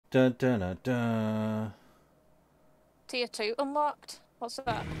Dun dun dun dun. Tier 2 unlocked. What's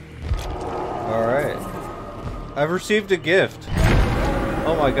that? Alright. I've received a gift.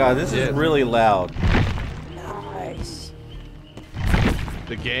 Oh my god, this is really loud. Nice.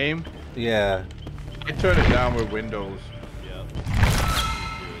 The game? Yeah. I turn it down with Windows.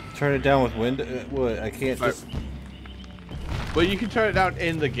 Turn it down with Windows? What? I can't just... Well, you can turn it down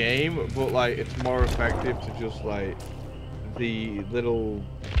in the game, but like it's more effective to just like the little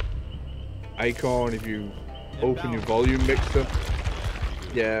icon if you open your volume mixer.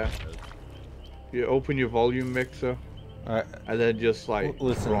 Yeah. You open your volume mixer. Alright. And then just like...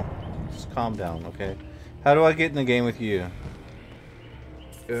 Listen, just calm down, okay? How do I get in the game with you?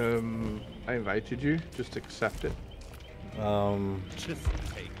 I invited you. Just accept it. Just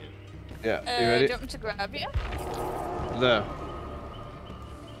take it. Yeah, you ready? Do you want me to grab you? There.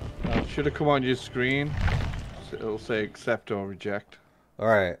 Should have come on your screen. So it'll say accept or reject.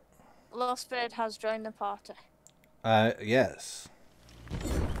 Alright. Lost Bird has joined the party. Yes.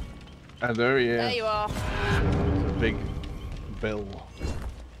 And there he is. There you are. It's a big bill.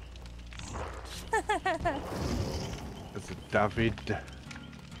 It's a David.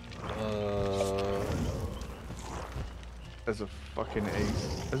 There's a fucking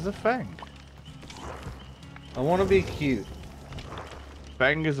ace. There's a Fang. I want to be cute.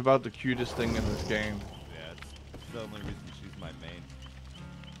 Fang is about the cutest thing in this game. Yeah, it's the only reason she's my main.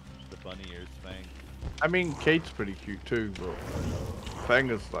 The bunny ears Fang. I mean, Kate's pretty cute too, but Fang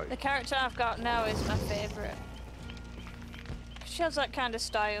is like... The character I've got now is my favourite. She has that kind of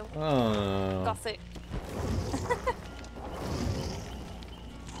style. Oh. Gothic.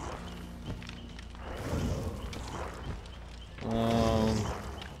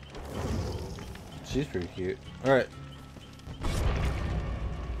 She's pretty cute. Alright.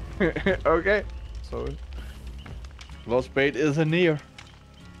 Okay. So, Lost Bait is a near.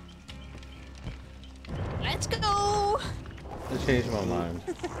 Let's go! I changed my mind.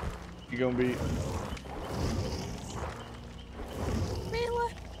 You gonna be...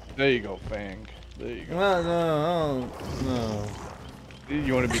 Really? There you go, Fang. There you go. No.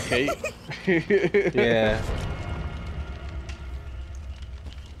 You want to be Kate? Yeah.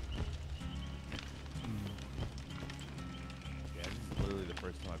 Yeah, this is literally the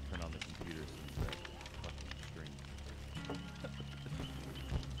first time I've turned on the computer since that fucking stream.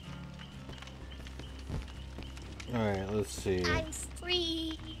 Alright, let's see. I'm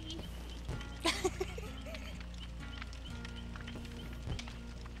free!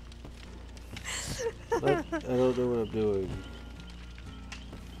 I don't know what I'm doing.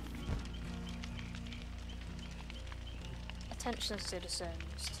 Attention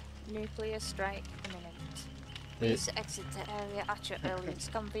citizens. Nuclear strike imminent. Please exit the area at your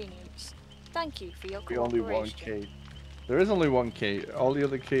earliest convenience. Thank you for your The cooperation. only one Kate. There is only one Kate. All the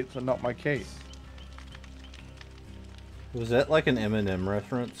other Kates are not my Kate. Was that like an Eminem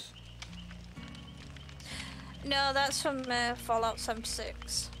reference? No, that's from Fallout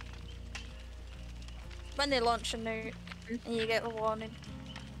 76. When they launch a nuke and you get a warning.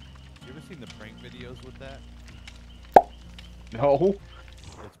 You ever seen the prank videos with that? No.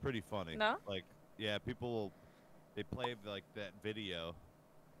 It's pretty funny. No? Like, yeah, people, they play like that video,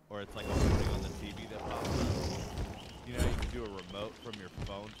 or it's like a thing on the TV that pops up. You know, you can do a remote from your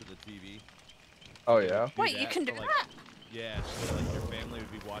phone to the TV. Oh yeah. Wait, you can do like, that? Yeah, so like your family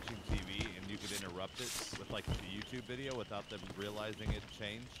would be watching TV and you could interrupt it with like the YouTube video without them realizing it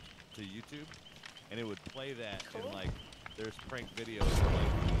changed to YouTube, and it would play that. Cool. And like, there's prank videos where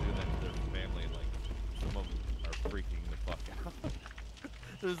like people do that to their family, and like some of them are freaking the fuck out.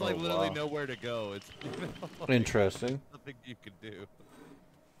 There's like literally nowhere to go. It's like, Interesting. nothing you can do.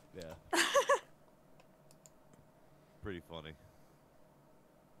 Yeah. Pretty funny.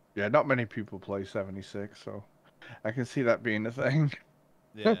 Yeah, not many people play 76, so I can see that being a thing.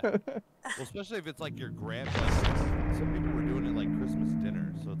 Yeah. Well, especially if it's like your grandparents. Some people were doing it like Christmas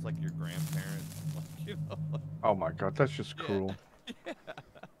dinner, so it's like your grandparents, like, you know. Oh my god, that's just cruel. Yeah.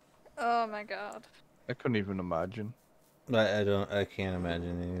 Oh my god. I couldn't even imagine. I can't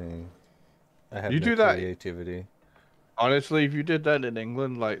imagine anything. I have You no do that- creativity. Honestly, if you did that in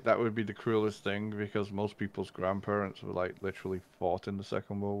England, like, that would be the cruelest thing, because most people's grandparents were, like, literally fought in the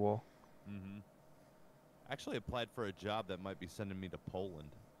Second World War. Mm-hmm. Actually applied for a job that might be sending me to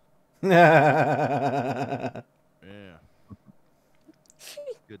Poland. Yeah. Yeah.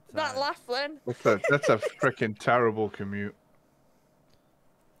 Good time. That Laughlin. That's a freaking terrible commute.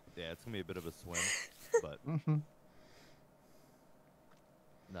 Yeah, it's gonna be a bit of a swim, but Mm-hmm.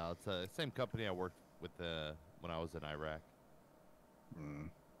 no, it's the same company I worked with when I was in Iraq. Mm.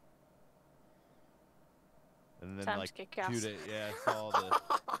 And then Time to like kick 2 ass. days, yeah, I saw the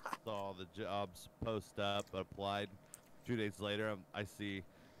jobs post up, applied. 2 days later, I see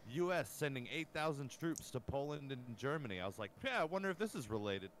U.S. sending 8,000 troops to Poland and Germany. I was like, yeah, I wonder if this is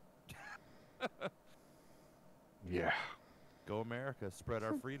related. Yeah. Go America, spread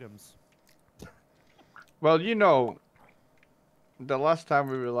our freedoms. Well, you know, the last time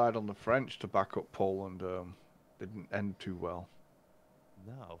we relied on the French to back up Poland didn't end too well.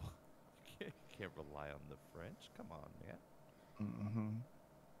 No. You can't rely on the French. Come on, man.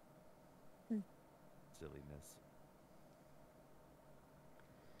 Mm-hmm. Silliness.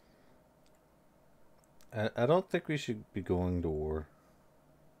 I don't think we should be going to war.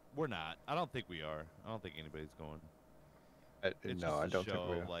 We're not. I don't think we are. I don't think anybody's going. It's No, just I a don't show, think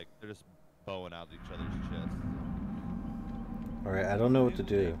we are. like, they're just bowing out each other's chests. Alright, I don't know what to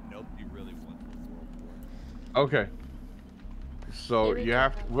do. Nobody really wants a world war. Okay. So Here we you go.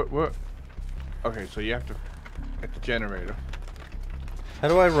 have to. Okay, so you have to get the generator. How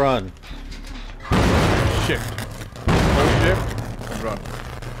do I run? Shift. No shift and run.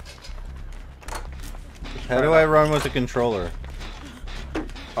 How do I run with the controller?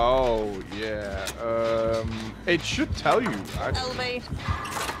 Oh yeah. It should tell you. LB.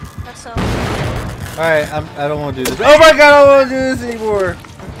 That's all. Alright, I don't want to do this. Oh my god, I don't want to do this anymore!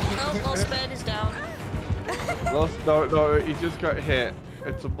 Oh, Lost Bird is down. No, he just got hit.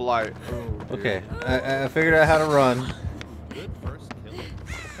 It's a blight. Oh, Okay, I figured out how to run. Good first kill.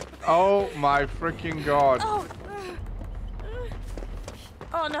 Oh my freaking god. Oh!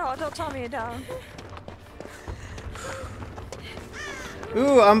 Oh no, don't tell me you're down.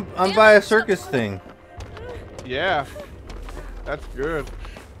 Ooh, I'm by a circus thing. Yeah. That's good.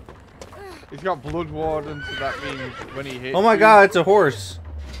 He's got blood warden, so that means when he hits Oh my you- god, it's a horse.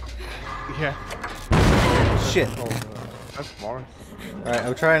 Yeah. Shit. Oh, that's Morris. Alright,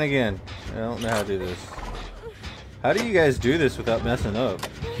 I'm trying again. I don't know how to do this. How do you guys do this without messing up?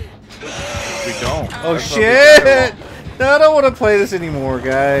 We don't. Oh That's shit! No, I don't want to play this anymore,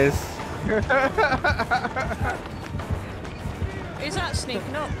 guys. Is that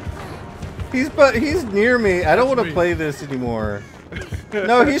sneaking up? He's near me. I don't want to me. play this anymore.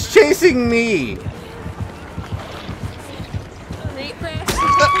 No, he's chasing me.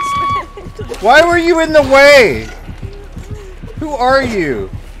 Why were you in the way? Who are you?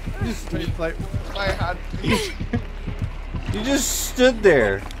 It's like my hand. You just stood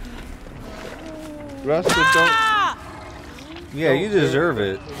there. Rasta, don't. Yeah, you deserve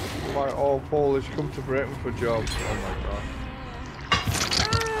it. Why all Polish come to Britain for jobs? Oh my god.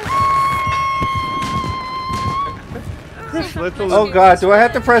 This little. Oh god, do I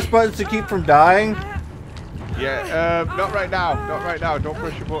have to press buttons to keep from dying? Yeah, not right now. Not right now. Don't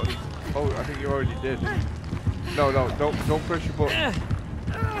press your buttons. Oh, I think you already did. No, don't press your buttons.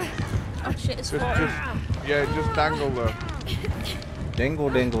 Oh shit, it's Just, falling. yeah, just dangle there. Dangle,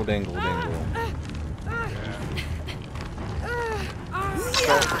 dangle, dangle, dangle.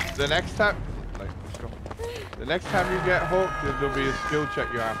 So the next time, let's go. The next time you get hooked, there'll be a skill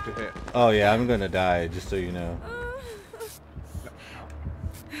check you have to hit. Oh yeah, I'm gonna die, just so you know.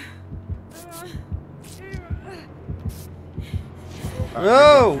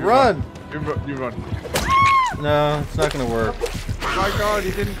 No, run! You run. No, it's not gonna work. Oh my god,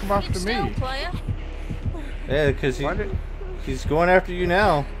 he didn't come after Keep still, me. player. Yeah, because Why did? he's going after you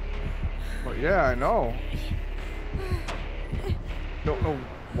now. Well, yeah, I know. Don't know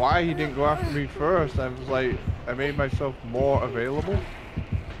why he didn't go after me first. I was like, I made myself more available.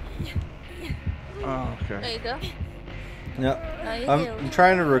 Oh, There okay. you go. No, Now you're I'm healed.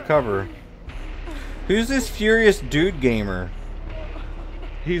 trying to recover. Who's this furious dude gamer?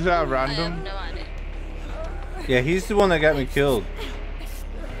 He's I have random. no idea. Yeah, he's the one that got me killed.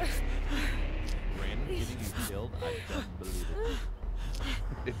 Brandon getting you killed? I don't believe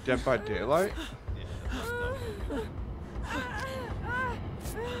it. It's Dead by Daylight. Yeah, no.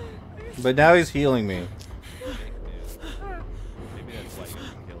 But now he's healing me. Fake news. Maybe that's why you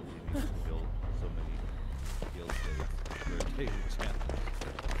got killed. You need to kill so many kill states for a daily challenge.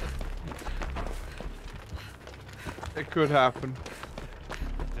 It could happen.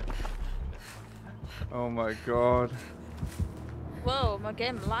 Oh my god. Whoa, my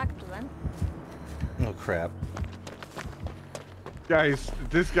game lagged then. Oh crap. Guys,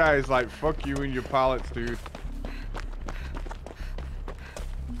 this guy is like, fuck you and your pallets, dude.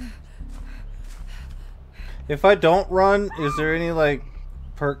 If I don't run, is there any like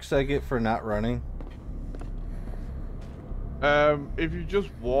perks I get for not running? If you just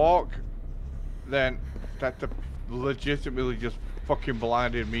walk, then that legitimately just fucking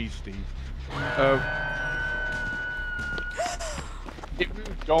blinded me, Steve. If you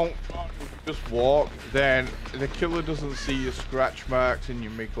don't run, just walk, then the killer doesn't see your scratch marks and you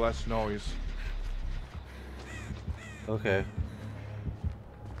make less noise. Okay.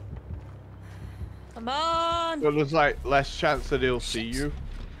 Come on! So there's like less chance that he'll see you.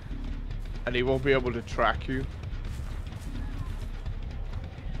 And he won't be able to track you.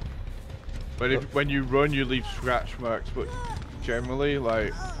 But when you run, you leave scratch marks. But generally,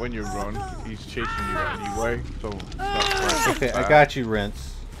 like when you run, he's chasing you anyway. So it's not quite Okay, bad. I got you,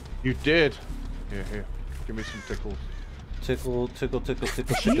 Rinse. You did. Here. Give me some tickles. Tickle, tickle, tickle,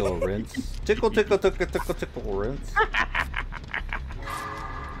 tickle, tickle, Rinse. Tickle, tickle, tickle, tickle, tickle, Rinse.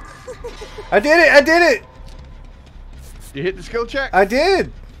 I did it! I did it! You hit the skill check? I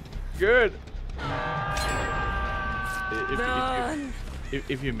did! Good. Run!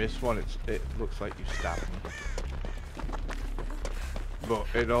 If you miss one, it looks like you stabbed him. But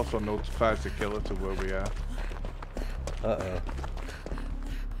it also notifies the killer to where we are. Uh-oh.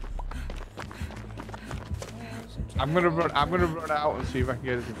 I'm gonna run out and see if I can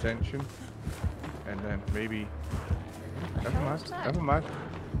get his attention. And then maybe Never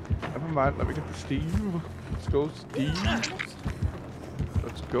mind. Let me get the Steve. Let's go, Steve.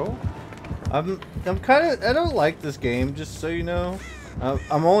 Let's go. I'm kind of, I don't like this game, just so you know.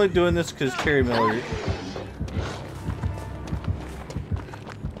 I'm only doing this because Terry Miller.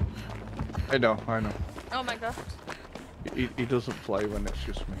 I know. Oh my god. He doesn't play when it's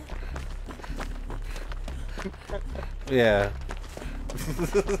just me. Yeah.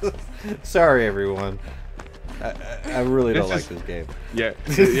 Sorry, everyone. I really don't like this game. Yeah.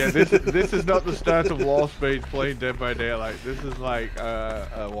 This is not the start of Lost Mage playing Dead by Daylight. This is like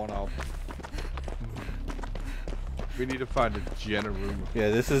a one-off. We need to find a Jenna room. Yeah,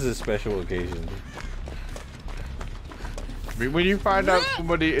 this is a special occasion. I mean, when you find out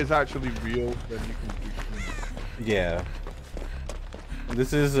somebody is actually real, then you can. Yeah.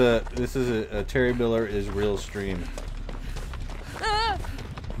 This is a Terry Miller is real stream.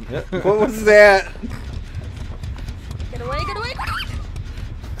 Yep. What was that? Get away, get away!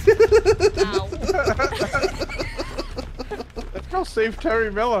 Ow. Let's go save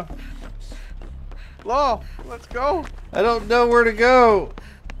Terry Miller. Law, let's go. I don't know where to go.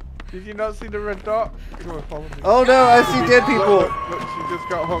 Did you not see the red dot? Come on, follow me. Oh no, I see dead people. Look, she just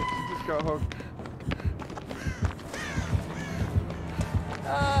got hooked.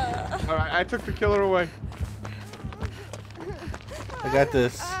 Alright, I took the killer away. I got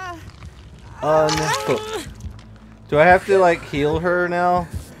this. Unhooked. Do I have to like heal her now?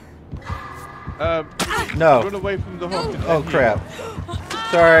 No. Run away from the hook. Oh crap.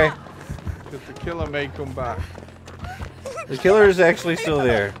 Sorry. Because the killer may come back. The killer is actually still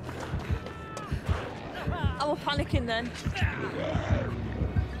there. I was panicking then.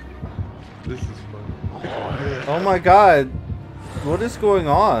 This is fun. Oh my god. What is going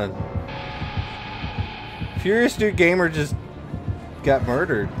on? Furious Dude Gamer just got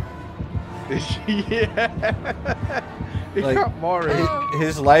murdered. Yeah. He Like, got Maury.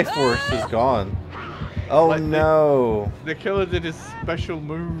 His life force is gone. Oh Like no. The killer did his special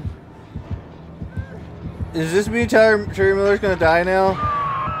move. Is this me, Terry Miller's gonna die now?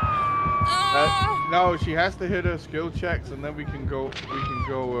 No, she has to hit her skill checks, and then we can go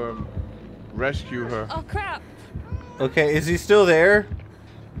rescue her. Oh crap! Okay, is he still there?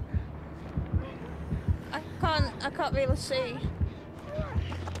 I can't really see.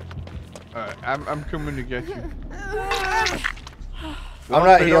 Alright, I'm coming to get you. I'm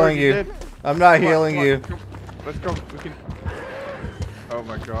not healing you. I'm not healing you. Let's go. We can. Oh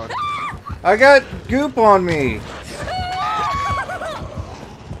my god. I got goop on me.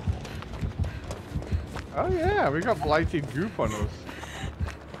 Oh yeah, we got blighted goop on us.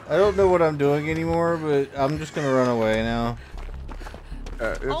 I don't know what I'm doing anymore, but I'm just gonna run away now.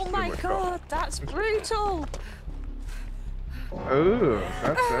 Oh my god, that's brutal! Oh,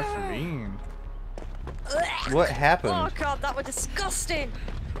 that's mean. What happened? Oh god, that was disgusting!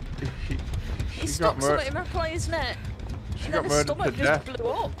 He She stuck got something in my player's neck. She And got then his murdered to stomach death. just blew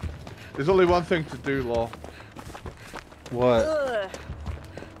up. There's only one thing to do, Law. What? Ugh.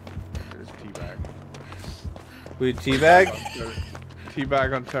 There's teabag. We teabag?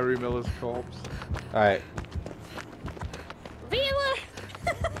 Teabag on Terry Miller's corpse. Alright. Really?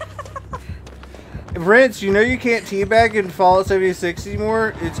 Rinse, you know you can't teabag in Fallout 76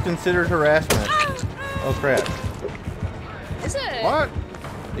 anymore? It's considered harassment. Oh crap. Is it? What?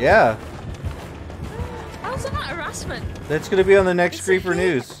 Yeah. How's that harassment? That's gonna be on the next It's Creeper a-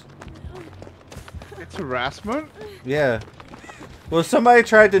 News. It's harassment? Yeah. Well, somebody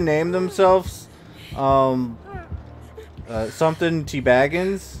tried to name themselves, something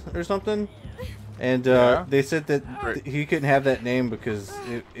Teabaggins or something, And Yeah? they said that he couldn't have that name because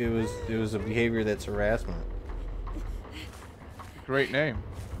it was a behavior that's harassment. Great name.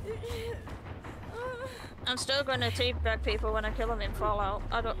 I'm still going to teabag people when I kill them in Fallout.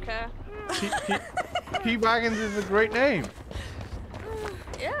 I don't care. T-Baggins is a great name.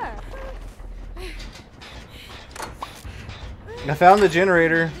 Yeah. I found the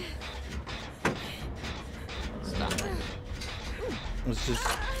generator. Stop it. It's just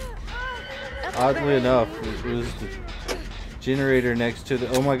oddly enough, it was the generator next to the.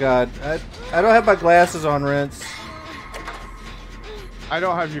 Oh my god! I don't have my glasses on, Rince. I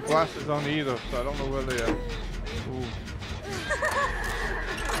don't have your glasses on either, so I don't know where they are.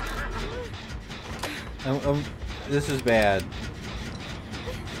 This is bad.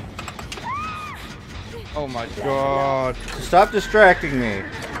 Oh my god. Stop distracting me.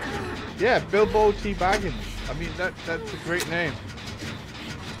 Yeah, Bilbo T. Baggins. I mean, that's a great name.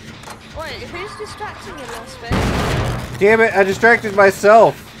 Wait, who's distracting you, Lost Space? Damn it! I distracted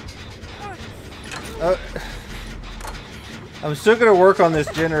myself. I'm still gonna work on this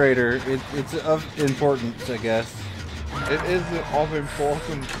generator. It's of importance, I guess. It is of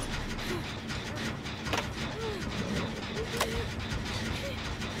importance.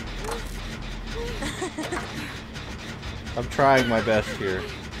 I'm trying my best here.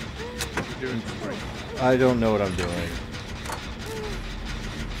 You're doing great. I don't know what I'm doing.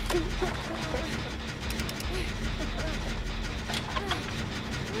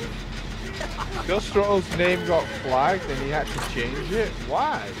 Gustro's name got flagged and he had to change it?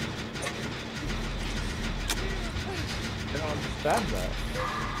 Why? I don't understand that.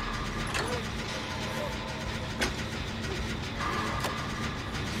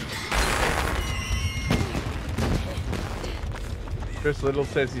 Chris Little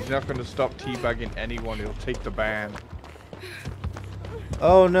says he's not going to stop teabagging anyone, he'll take the ban.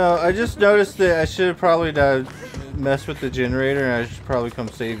 Oh no, I just noticed that I should have probably messed with the generator and I should probably come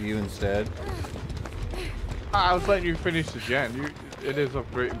save you instead. I was letting you finish the gen. It is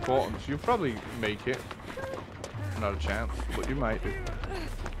of great importance. You'll probably make it. Not a chance, but you might do.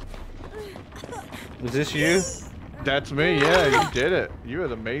 Was this you? That's me, yeah, you did it. You are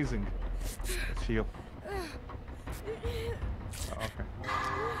amazing. Let's heal. Okay.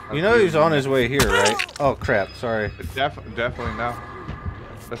 You know he's on his way here, right? Oh crap, sorry. Definitely now.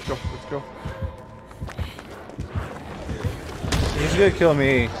 Let's go, let's go. He's gonna kill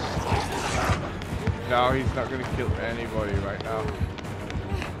me. No, he's not gonna kill anybody right now.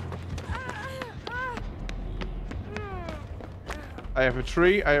 I have a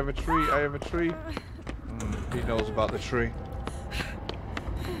tree, I have a tree, I have a tree. He knows about the tree.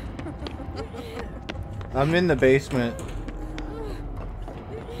 I'm in the basement.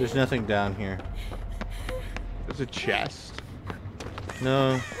 There's nothing down here. There's a chest.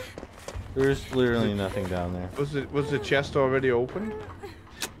 No. There's literally nothing down there. Was the chest already open?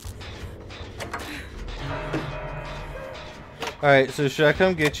 Alright, so should I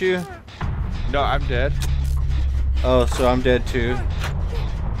come get you? No, I'm dead. Oh, so I'm dead too.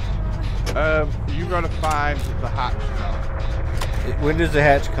 You gotta find the hatch now. When does the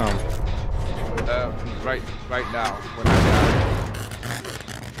hatch come? Right now. When I die.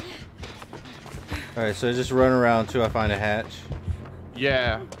 Alright, so I just run around till I find a hatch.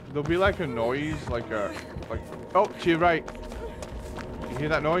 Yeah, there'll be like a noise, like. Oh, to your right. You hear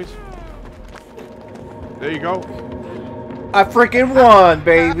that noise? There you go. I freaking won,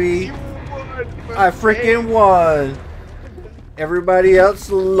 baby! I freaking won! Everybody else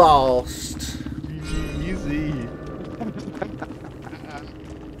lost. Easy.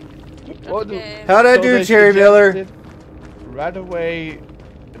 How'd I do, Terri Miller? Right away,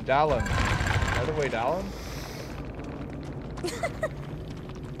 Dallin. Right away, Dallin.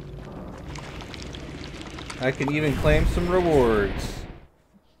 I can even claim some rewards.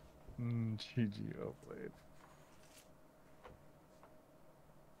 GG, well played.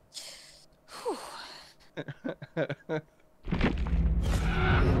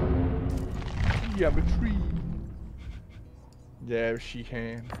 Yeah, I'm a tree. Yeah, she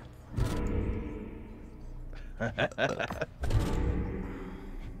can. I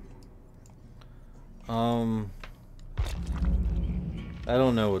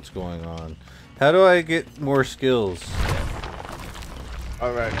don't know what's going on. How do I get more skills?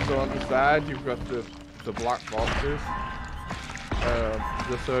 Alright, so on the side you've got the black boxes.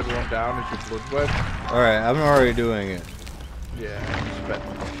 The third one down is your blood web. Alright, I'm already doing it. Yeah,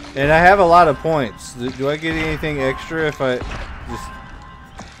 and I have a lot of points. Do I get anything extra if I just...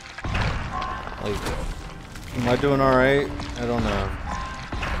 Like, am I doing alright? I don't know.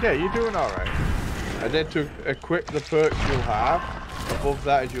 Yeah, you're doing alright. And then to equip the perks you'll have, above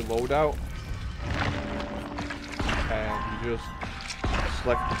that is your loadout. and you just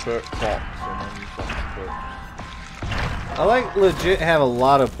select the perk box, and then you select the perks. I like legit have a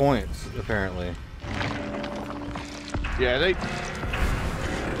lot of points apparently. Yeah, they've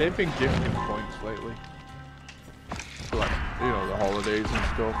been gifting points lately. For like, you know, the holidays and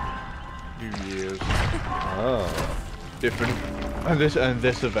stuff. New Year's. Oh. Different and this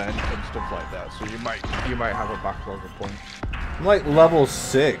event and stuff like that. So you might have a backlog of points. I'm like level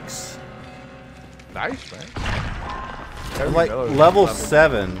 6. Nice, man. I'm like level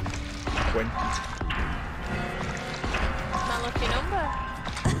 7. Win. My lucky number.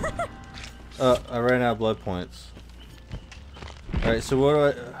 I ran out of blood points. Alright, so what do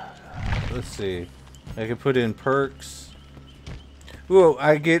I... Let's see. I can put in perks. Ooh,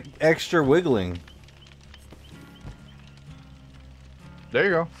 I get extra wiggling. There you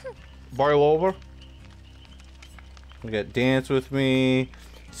go. Boil over. We got dance with me.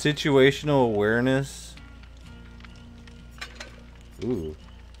 Situational awareness. Ooh.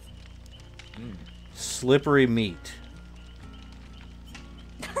 Slippery meat.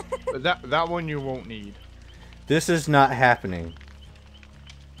 That one you won't need. This is not happening.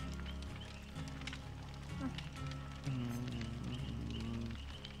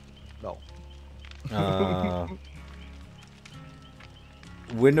 No.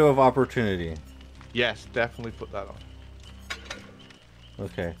 Window of opportunity. Yes, definitely put that on.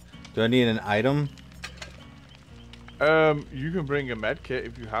 Okay. Do I need an item? You can bring a med kit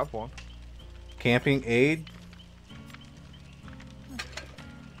if you have one. Camping aid?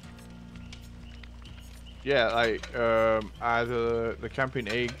 Yeah, like either the camping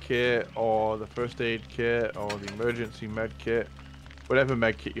aid kit or the first aid kit or the emergency med kit. Whatever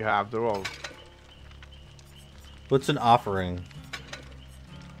med kit you have, they're all. What's an offering?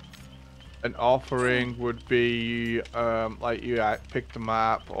 An offering would be like you pick the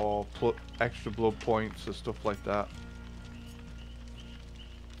map or put extra blood points or stuff like that.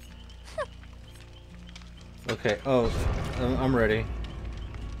 Okay. Oh, I'm ready.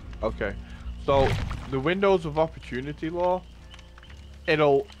 Okay. So the windows of opportunity law,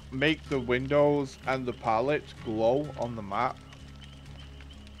 it'll make the windows and the pallets glow on the map.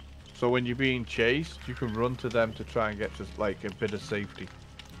 So when you're being chased, you can run to them to try and get just like a bit of safety.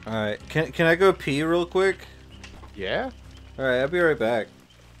 All right. Can I go pee real quick? Yeah. All right. I'll be right back.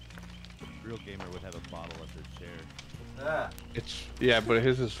 Real gamer would have a bottle at their chair. Ah. It's but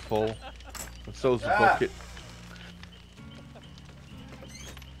his is full. And so's the bucket.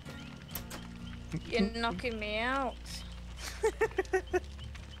 You're knocking me out.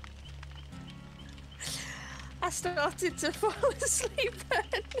 I started to fall asleep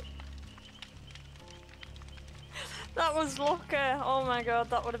then. That was lucky. Oh my god,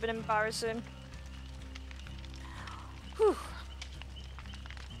 that would have been embarrassing. Whew.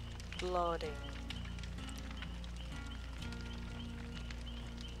 Bloody.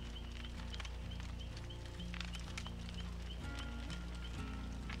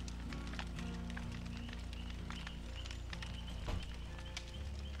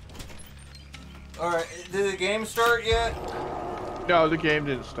 All right. Did the game start yet? No, the game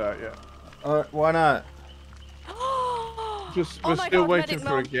didn't start yet. Why not? We're Oh my still God, waiting medic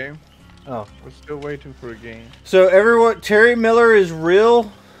for a mode. game. Oh. We're still waiting for a game. So everyone, Terry Miller is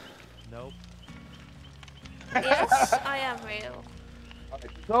real. Nope. Yes, I am real.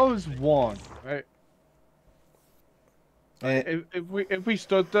 That was one, right? And, If we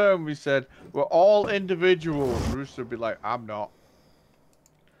stood there and we said we're all individuals, Rooster would be like, I'm not.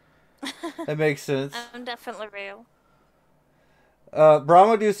 that makes sense. I'm definitely real.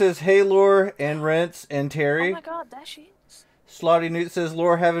 Brahmadu says, "Hey, Lore and Rents and Terry." Oh my god, there she is. Slotty Newt says,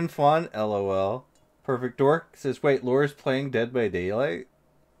 "Lore having fun." LOL. Perfect Dork says, "Wait, Lore's playing Dead by Daylight."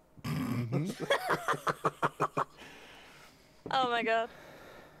 Oh my god.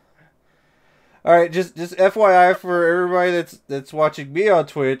 All right, just FYI for everybody that's watching me on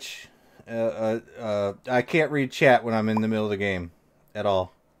Twitch, I can't read chat when I'm in the middle of the game at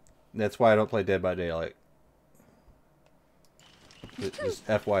all. That's why I don't play Dead by Daylight. Just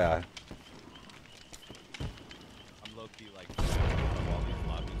FYI. I'm low-key like all these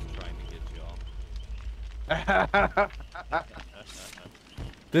lobbies trying to get you all.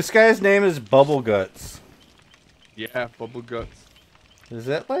 This guy's name is Bubble Guts. Yeah, bubble guts. Is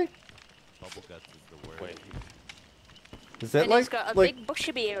that like? Bubble guts is the word. Wait. Is that And like? he's got a like big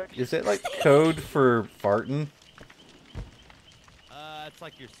bushy beard. is that like code for farting? It's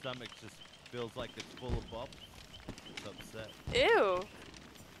like your stomach just feels like it's full of bubbles. It's upset. Ew. Oh,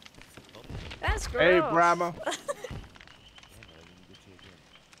 That's gross. Hey, Brahma. damn it, I didn't get you again.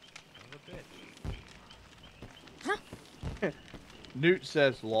 Son of a bitch. Newt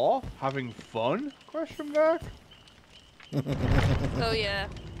says, "Law having fun?" Question mark. Oh yeah.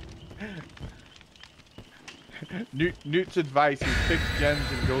 Newt's advice is fix gens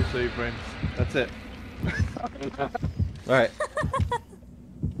and go save Rents. That's it. Alright.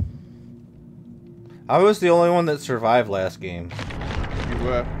 I was the only one that survived last game. You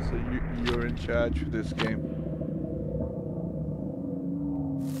were, so you're in charge for this game.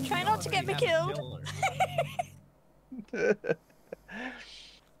 Try not to get me killed.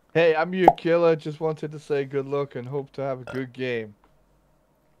 Hey, I'm your killer. Just wanted to say good luck and hope to have a good game.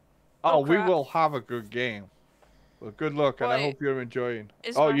 Oh, we crap. will have a good game. Well, good luck, and I Wait, hope you're enjoying.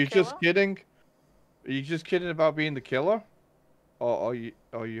 is Oh, my you're just killer? kidding? Are you just kidding about being the killer? Or you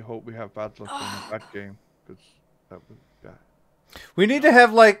hope we have bad luck in that game? Because that would, yeah. We need to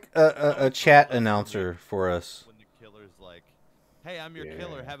have like a chat announcer for us. When the killer's like, "Hey, I'm your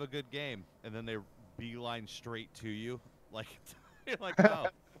killer. Have a good game," and then they beeline straight to you, like you're like, "No,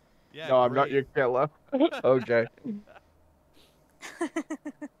 yeah, No, I'm not great." your killer. Okay.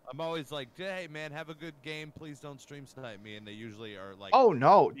 I'm always like, "Hey, man, have a good game. Please don't stream snipe me," and they usually are like, Oh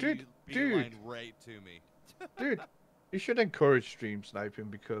no, dude, beeline right to me. dude, you should encourage stream sniping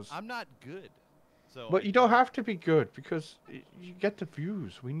because. I'm not good, so. But you don't have to be good because you get the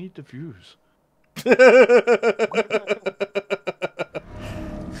views. We need the views.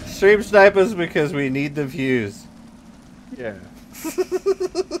 Stream snipe us because we need the views. Yeah.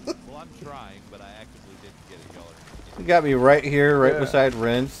 Well, I'm trying, but I actively didn't get it going. You got me right here, right Yeah. beside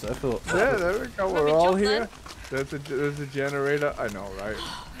Rinse. I feel. Yeah, there we go. We're me all jump here. There's a generator. I know, right?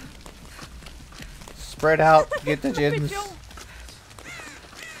 Spread out. Get the Let me gens. jump.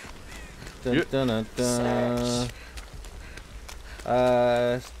 Dun, Yeah. dun, dun, dun.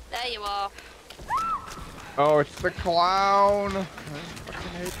 Search. There you are. Oh, it's the clown. I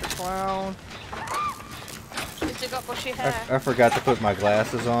fucking hate the clown. Has he got bushy hair? I forgot to put my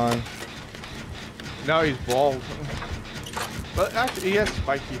glasses on. Now he's bald. But actually, he has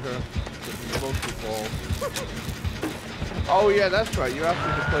spiky hair. But he's mostly bald. Oh yeah, that's right. You asked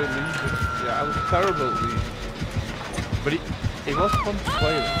me to play Legion. Yeah, I was terrible at Legion. But it was fun to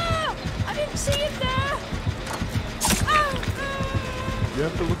play with. Ah! I didn't see him there. You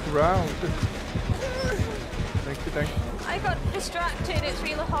have to look around. Thank you, thank you. I got distracted. It's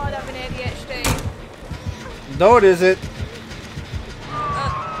really hard having ADHD. No, it isn't. It is.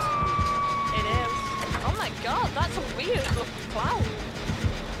 Oh my god, that's a weird looking clown.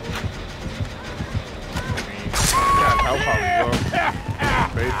 Can't help how we look.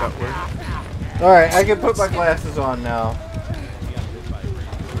 Made that way. Alright, I can put my glasses on now.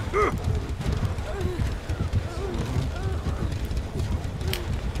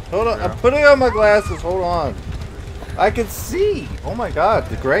 Hold on, I'm putting on my glasses, hold on. I can see! Oh my god,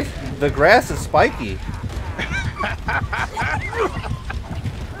 the grass is spiky. I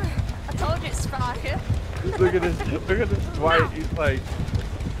told you it's spiky. Look at this Dwight, he's like,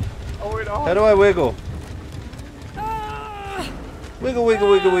 oh wait, How do I wiggle? Ah! Wiggle, wiggle,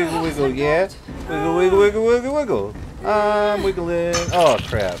 wiggle, wiggle, wiggle, yeah. Wiggle, wiggle, wiggle, wiggle, wiggle. I'm wiggling. Oh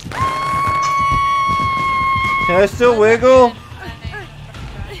crap. Can I still wiggle?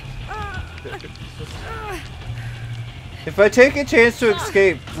 If I take a chance to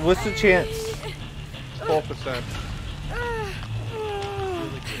escape, what's the chance? 4%.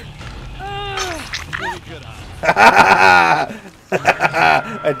 Really good.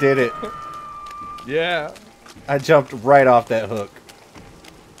 I did it. Yeah. I jumped right off that hook.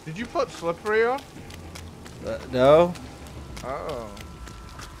 Did you put slippery on? No? Oh.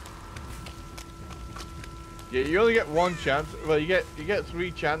 Yeah, you only get one chance. Well, you get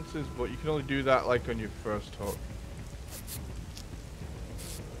 3 chances, but you can only do that like on your first hook.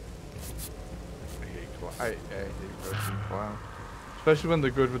 I hate versing clown, especially when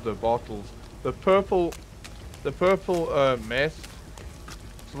they're good with the bottles. The purple mist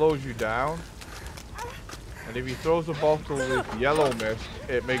slows you down, and if he throws a bottle with yellow mist,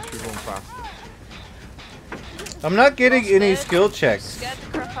 it makes you run faster. I'm not getting any skill checks. Scared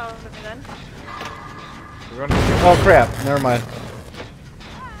the crap out of me then. We're gonna Oh crap, never mind.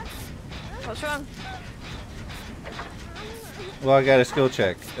 What's wrong? Well, I got a skill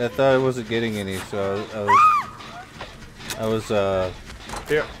check. I thought I wasn't getting any, so I was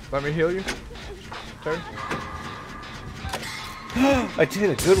Here, let me heal you. Terry. I did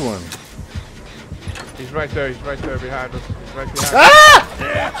a good one. He's right there behind us. He's right behind us.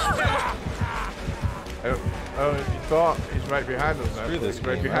 Ah! Oh, you thought he's right behind us now. Screw this He's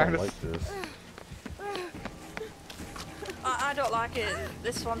right game, I behind don't us. like this. I don't like it.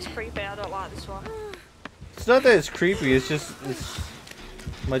 This one's creepy. I don't like this one. It's not that it's creepy, it's just,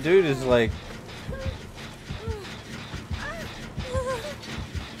 my dude is like,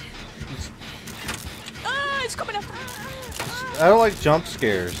 Ah, it's coming up. I don't like jump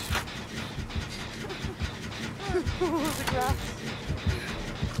scares. The grass.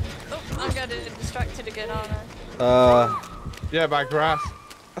 Oh, I'm getting distracted again, aren't I? Yeah, by grass.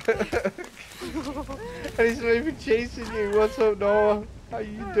 And he's not even chasing you. What's up, Noah? How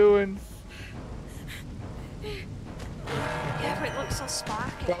you doing? Yeah, but it looks so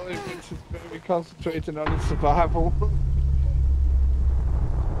sparky. Probably thinks he's going to be concentrating on his survival.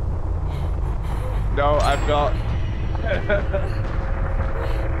 No, I'm not. I'm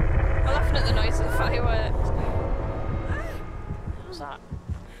laughing at the noise of the fireworks. What's that?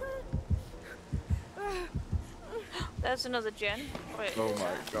 There's another gen. Wait, Oh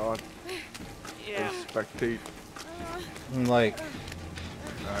my god. yeah. Spectate. I'm like,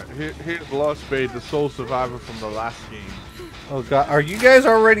 Here's Lost Spade, the sole survivor from the last game. oh god, are you guys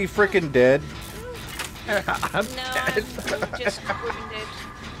already freaking dead? No, I'm just wounded.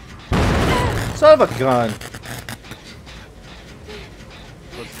 Son of a gun.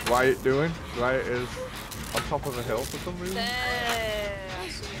 What's Wyatt doing? Wyatt is on top of the hill for some reason. There, I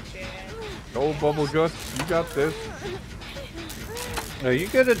see you, Jen. Oh, Bubble Gut, you got this. Are you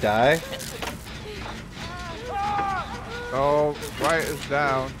gonna die? Oh, Wyatt is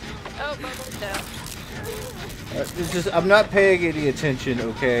down. Oh, Bubble's down. It's just, I'm not paying any attention,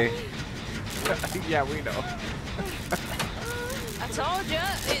 okay? Yeah, we know. I told you,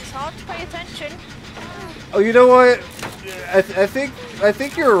 it's hard to pay attention. Oh, you know what? I think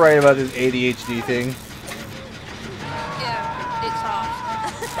you were right about this ADHD thing. Yeah, it's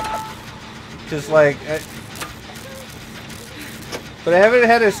hard. Just like, but I haven't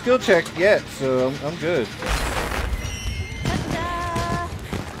had a skill check yet, so I'm good. Ta-da!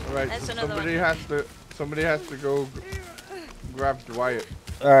 Alright, That's so another somebody has to go grab Wyatt.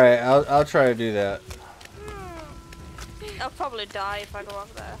 All right, I'll try to do that. I'll probably die if I go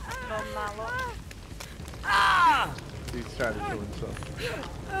over there. No matter what. He's trying to kill himself.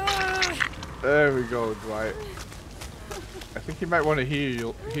 There we go, Dwight. I think he might want to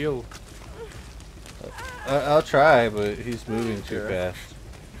heal. I'll try, but he's moving too fast.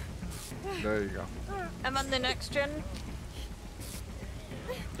 There you go. I'm on the next gen.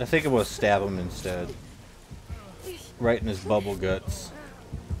 I think I'm gonna stab him instead. Right in his bubble guts.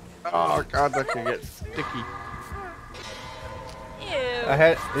 Oh god, that can get sticky. Ew. I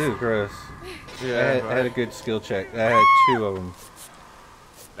had, ew, gross. Yeah, I had a good skill check. I had 2 of them.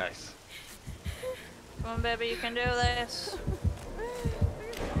 Nice. Come on, baby, you can do this.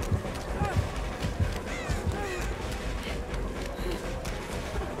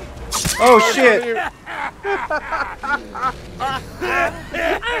 Oh shit!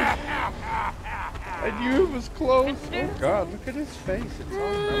 I knew it was close. Oh god, look at his face. It's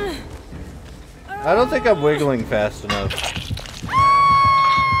all numb. I don't think I'm wiggling fast enough.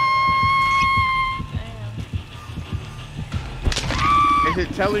 Is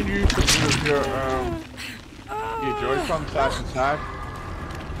it telling you to move your Joy-Con side to side?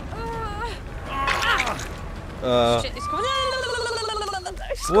 Shit, it's coming.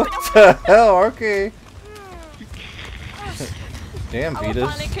 What the hell? Okay. Damn, I'm Vitas.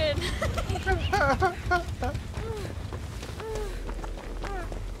 panicking.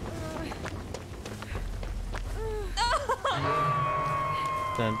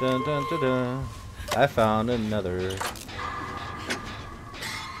 Dun dun dun dun dun. I found another.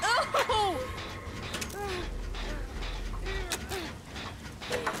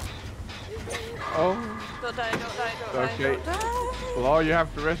 Oh. Don't die, don't die, don't die, Okay. don't die. Well, you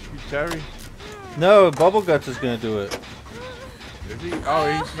have to rescue Terry. No, Bubble Guts is gonna do it. Is he?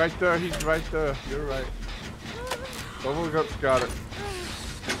 Oh, he's right there. He's right there. You're right. Bubblegut's got it.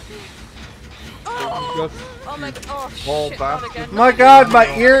 Bubblegut's Oh my god, oh Ball shit, not bastard. again. My god,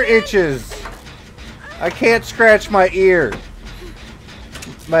 my ear itches. I can't scratch my ear.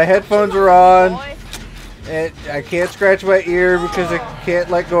 My headphones are on, Boy. and I can't scratch my ear because I can't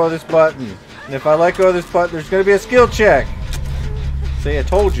let go of this button. And if I let go of this button, there's gonna be a skill check. See, I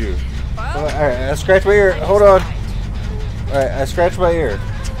told you. Well, Alright, I scratched my ear. Hold on. Alright, I scratched my ear.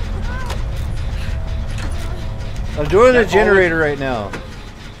 I'm doing the generator right now.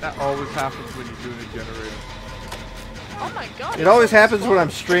 That always happens when you're doing a generator. oh my god. It always happens when I'm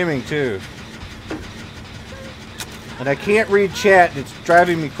streaming too. And I can't read chat, it's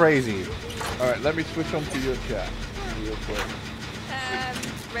driving me crazy. Alright, let me switch on to your chat real quick.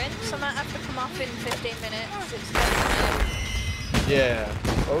 Rinse, I might have to come off in 15 minutes. It's 10 minutes. Yeah,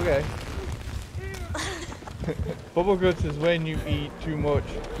 okay. Bubbleguts is when you eat too much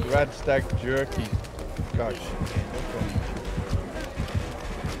rat stack jerky. Gosh.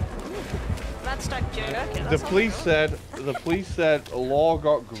 Mad stack jerky. The police said a law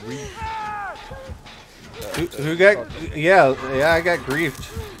got grief. Who got? Yeah, I got griefed.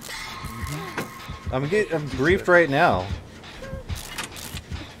 I'm griefed right now.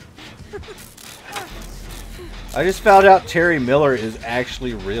 I just found out Terri Miller is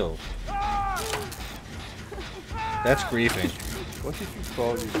actually real. That's griefing. What did you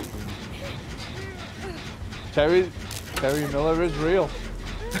call you? Terri Miller is real.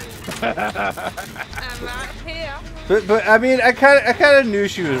 I'm right here. But I mean, I kind of knew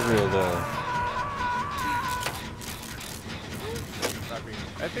she was real though.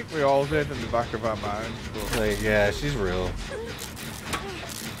 I think we all did in the back of our minds. But, Like, yeah, she's real.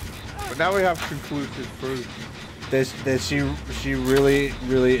 but now we have conclusive proof. That she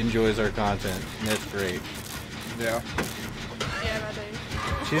really enjoys our content, and that's great. Yeah. Yeah, I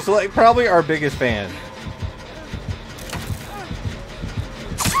do. She's like probably our biggest fan.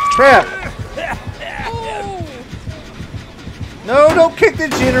 Crap! No, don't kick the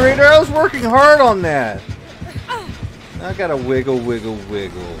generator. I was working hard on that. I gotta wiggle. Wiggle,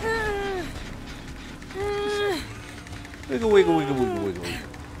 wiggle, wiggle. Wiggle.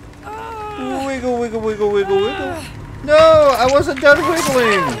 No, I wasn't done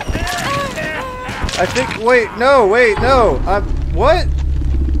wiggling. I think. Wait, no. What?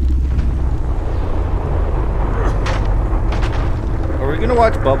 Are we gonna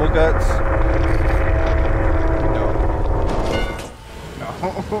watch Bubble Guts? No.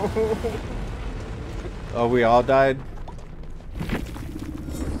 Oh, we all died.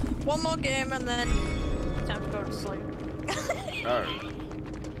 One more game and then time to go to sleep. Alright.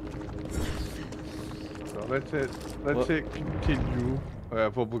 So let's continue.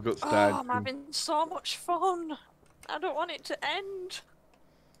 Bubble Guts died. Oh, I'm having so much fun. I don't want it to end.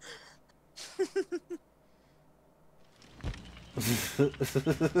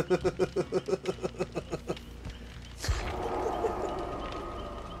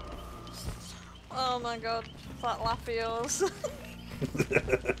 Oh my god, that laugh of yours.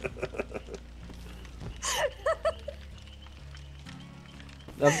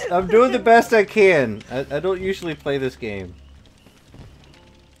 I'm doing the best I can. I don't usually play this game.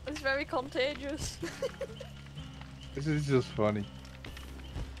 It's very contagious. This is just funny.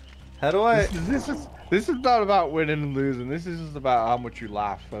 How do I? This is not about winning and losing. This is just about how much you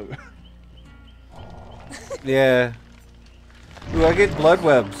laugh. Yeah. Ooh, I get blood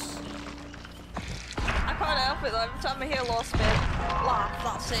webs. I can't help it though. Every time I hear Lost Bit laugh,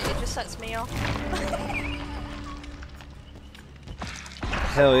 that's it. It just sets me off.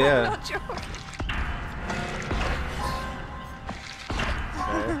 Hell yeah. Not joking.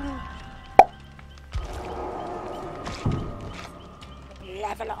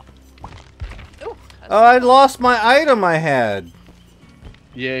 Level up. Ooh, Oh, I lost my item I had.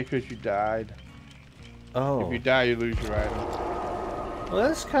 Yeah, because you died. Oh. If you die, you lose your item. Well,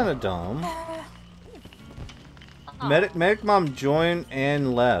 that's kind of dumb. Medic Mom joined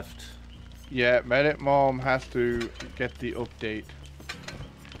and left. Yeah, Medic Mom has to get the update.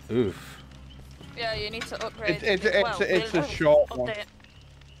 Oof. yeah, you need to upgrade. It's well, a short one. update.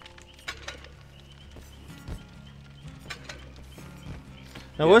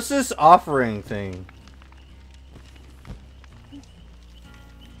 Now, what's this offering thing?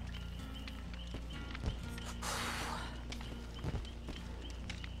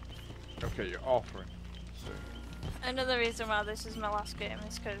 Okay, you're offering. So, Another reason why this is my last game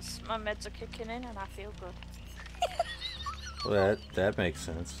is because my meds are kicking in and I feel good. Well, that makes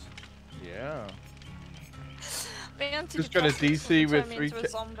sense. yeah. My Just got a DC with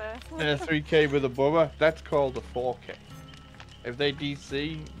 3K. And a 3K with a bubba. That's called a 4K. If they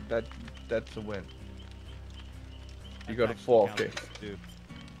DC, that's a win. You got a 4K. Dude.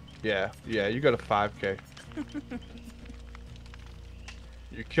 Yeah, you got a 5K.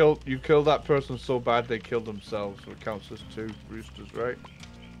 You killed that person so bad they killed themselves, so it counts as 2 roosters, right?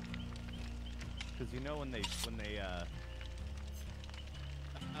 Because you know when they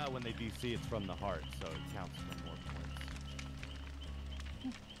DC, it's from the heart, so it counts for more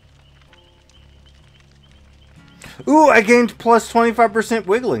points. Ooh, I gained plus 25%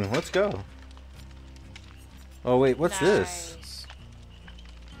 wiggling. Let's go. Oh wait, what's this?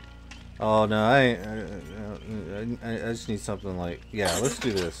 Oh no, I just need something like, yeah, let's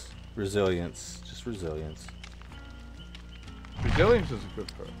do this. Resilience, just resilience. Resilience is a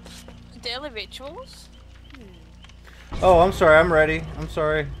good perk. Daily rituals? Oh, I'm sorry, I'm ready. I'm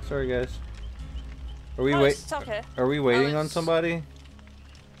sorry, guys. Are we It's okay. Are we waiting on it's- somebody?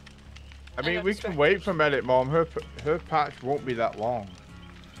 I mean, got we can wait for Medic Mom. Her patch won't be that long.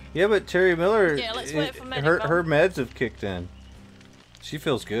 Yeah, but Terri Miller, Yeah, let's wait for Medic her Mom. meds have kicked in. She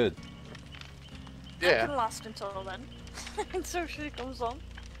feels good. It can last until then. Until she comes on.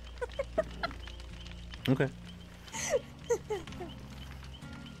 Okay.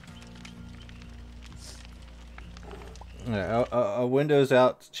 Yeah, I'll Windows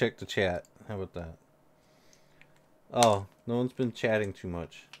out to check the chat. How about that? Oh, no one's been chatting too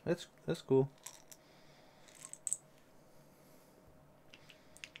much. That's cool.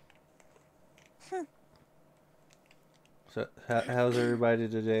 So, how's everybody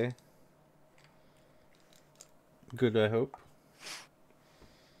today? Good, I hope.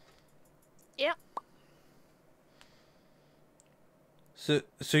 Yeah.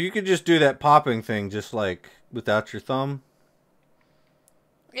 So you could just do that popping thing, just like without your thumb.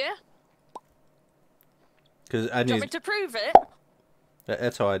 Yeah. Because I Do you want me need. to prove it?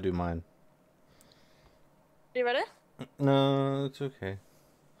 That's how I do mine. You ready? No, it's okay.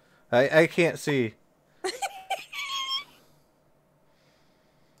 I can't see.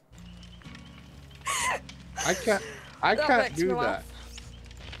 I can't That makes do me that. laugh.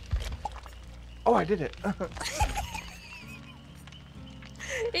 Oh, I did it.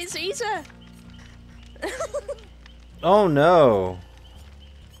 It's easy. Oh no.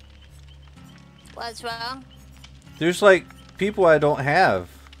 What's wrong? There's like people I don't have.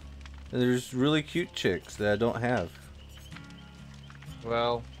 And there's really cute chicks that I don't have.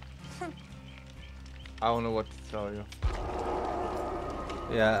 Well, I don't know what to tell you.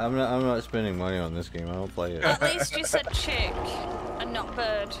 Yeah, I'm not spending money on this game. I don't play it. At least you said chick and not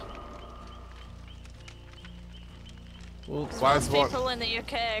bird. Well, Why Most is what? people in the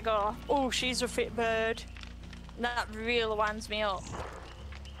UK go, oh, she's a fit bird. And that really winds me up.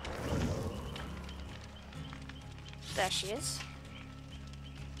 There she is.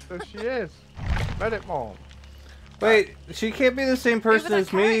 There she is. Medic mom. wait, she can't be the same Who person the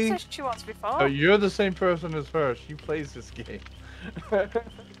as me. character she was before. Oh, you're the same person as her. She plays this game.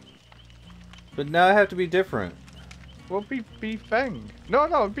 But now I have to be different. Well, be Feng. No,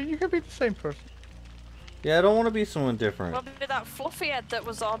 you can be the same person. Yeah, I don't want to be someone different. What about that fluffy head that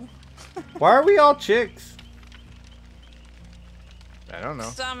was on? Why are we all chicks? I don't know.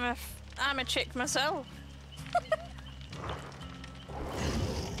 'Cause I'm a chick myself.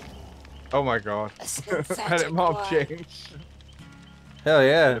 Oh my god. A synthetic Medic mom one. changed. Hell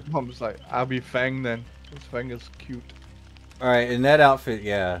yeah. Medic mom's like, I'll be Feng then. This Feng is cute. Alright, in that outfit,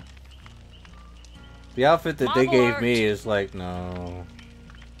 yeah. The outfit that they Mine gave worked. me is like, no.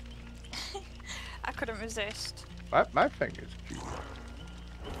 I couldn't resist. My Feng is cute.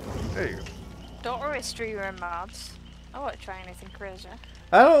 There you go. Don't worry, streamer mods. I won't try anything crazy.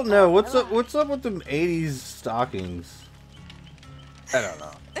 I don't know. Oh, What's up hello. What's up with them 80s stockings? I don't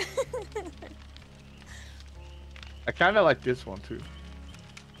know. I kind of like this one too.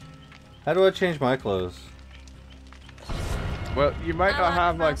 How do I change my clothes? Well, you might I not like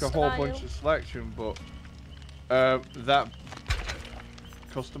have my like a whole style. bunch of selection, but that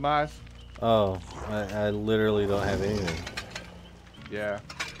customize. Oh, I literally don't have anything. Yeah.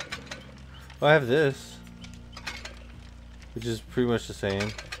 Oh, I have this. Which is pretty much the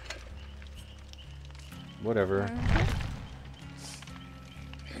same. Whatever.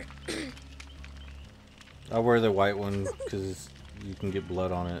 I'll wear the white one because you can get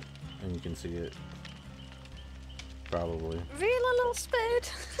blood on it and you can see it. Probably. Really, little spade?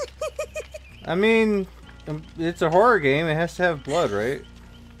 I mean, it's a horror game. It has to have blood, right?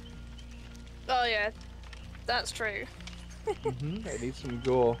 Oh yeah, that's true. I need some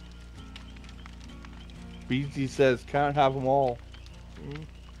gore. BZ says can't have them all.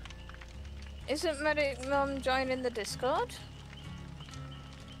 Isn't Medic Mum joining the Discord?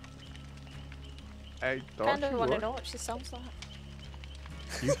 I thought Kind of she want to was. know what she sounds like.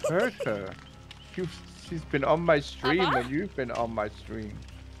 You've heard her. She's been on my stream I? and you've been on my stream.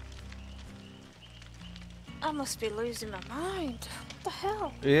 I must be losing my mind. What the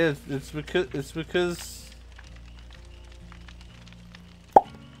hell? Yeah, it's because.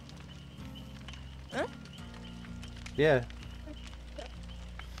 Huh? Yeah.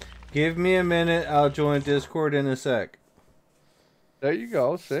 Give me a minute. I'll join Discord in a sec. There you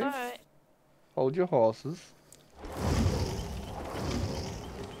go. See? Alright. Hold your horses.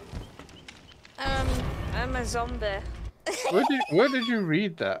 I'm a zombie. Where did you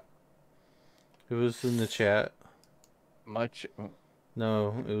read that? It was in the chat. Much.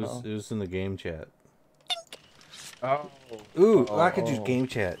 No, it was Oh. it was in the game chat. Oh. Ooh, Oh, I could use oh. game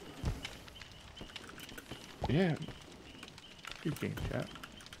chat. Yeah. You can chat.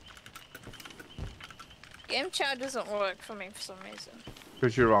 Game chat doesn't work for me for some reason.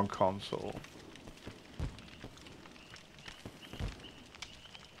 Because you're on console.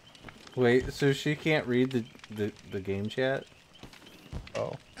 Wait, so she can't read the game chat?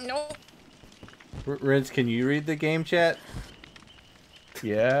 Oh. Nope. Rince, can you read the game chat?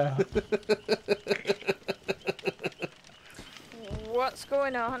 Yeah. What's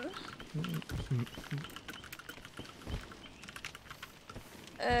going on?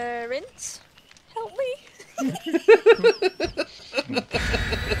 Rinse? Help me?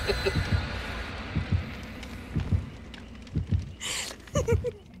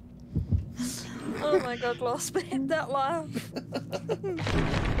 Oh my god, lost me in that laugh.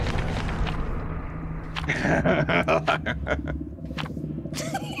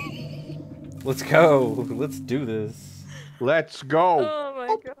 Let's go. Let's do this. Let's go. Oh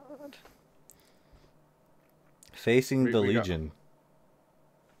my god. Facing the We got- Legion.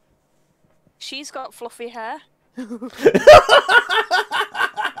 She's got fluffy hair.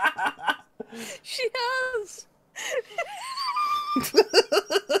 She has.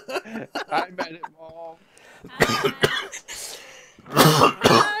 I met it, Mom.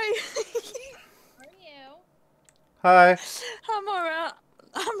 Hi. How are you? Hi. I'm alright.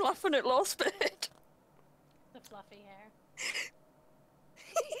 I'm laughing at Lost Bird. The fluffy hair.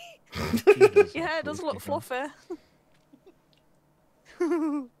 Your hair does look fluffy.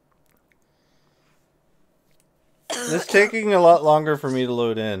 It's taking a lot longer for me to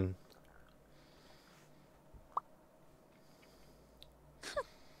load in.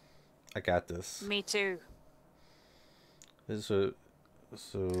 I got this. Me too.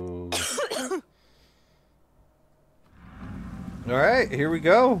 So. All right, here we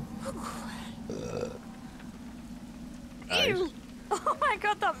go. Ew! Oh my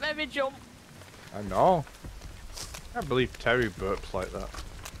god, that made me jump. I know. I can't believe Terry burps like that.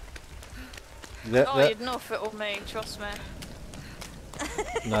 Oh, you'd know if it were me, trust me.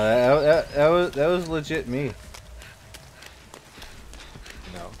 No, that was legit me.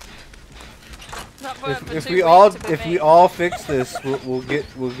 No. That burp was If too we all weak to be if me. we all fix this, we'll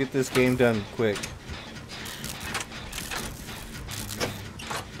get this game done quick. Is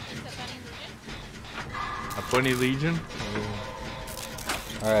it Bunny Legion? A bunny legion?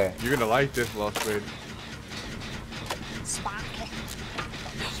 All right, You're gonna like this, Lost Bird. Sparky.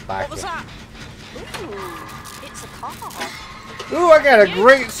 Sparky. What was that? Ooh, it's a car. Ooh, I got a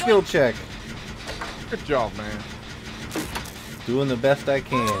great skill check. Good job, man. Doing the best I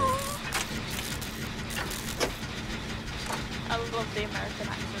can. I love the American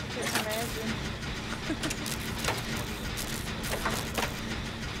accent. It's amazing.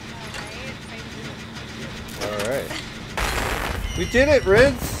 All right. We did it,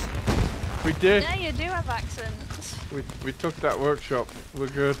 Rids. We did. Yeah, you do have accents. We took that workshop. We're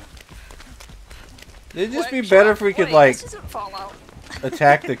good. It'd just be Workshop. better if we could Wait, like This isn't Fallout.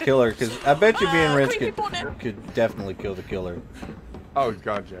 attack the killer, because I bet you being Rids creepy bunny. could definitely kill the killer. Oh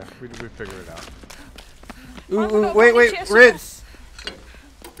god, yeah. We figure it out. Ooh, Oh my ooh, God, wait, bunny wait, chasing Rids.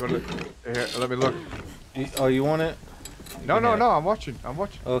 You wanna, here, let me look. Oh, you want it? No, can no, have no. I'm watching. I'm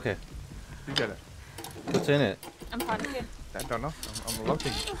watching. Okay. You get it. What's in it? I'm panicking. I don't know. I'm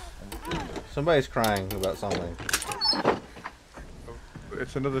looking. Somebody's crying about something.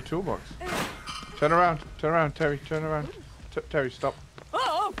 It's another toolbox. Turn around, Terry. Turn around. Terry, stop.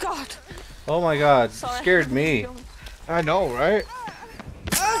 Oh god! Oh my God! Sorry. Scared me. I know, right?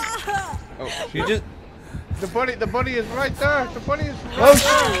 Oh, You just. the bunny is right there. The bunny is right Oh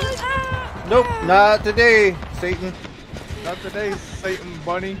there. shit! Nope, not today, Satan. Not today, Satan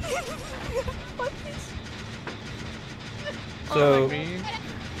bunny. So, I mean,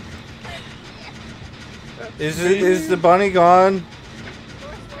 is the bunny gone?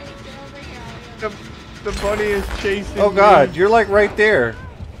 the bunny is chasing. Oh God, me. you're like right there.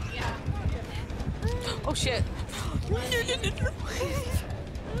 Oh shit!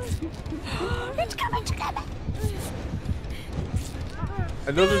 It's coming together!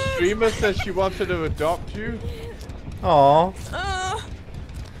 Another streamer says she wanted to adopt you. Aw. Uh,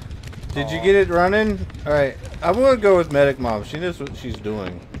 Did you get it running? All right, I'm gonna go with Medic Mom. She knows what she's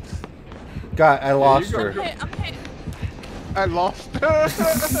doing. God, I lost go. her. I'm hit. I lost her.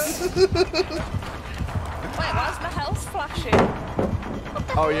 Wait, why's my health flashing?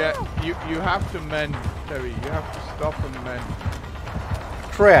 Oh yeah, you have to mend, Terry. You have to stop and mend.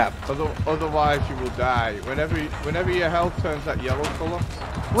 Crap. Otherwise you will die. Whenever your health turns that yellow color.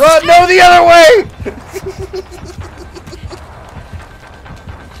 Run! No, the other way!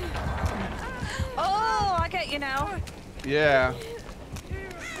 Oh, I get you now. Yeah.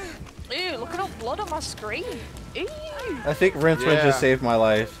 Ew, look at all blood on my screen. Ew. I think Rinceman Yeah. just saved my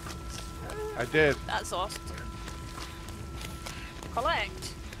life. I did. That's awesome.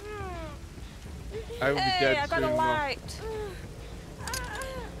 Collect. I will be Hey, dead I got soon. a Mom. light.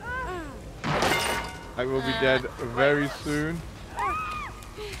 I will be dead very soon.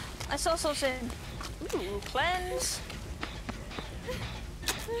 I saw something. Ooh, cleanse.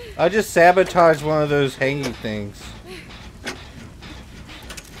 I just sabotaged one of those hanging things.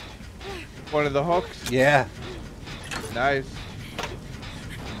 One of the hooks? Yeah. Nice.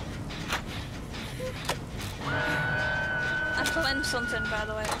 I cleansed something, by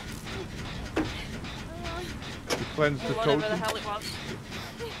the way. You cleansed the Whatever the totem? hell it was.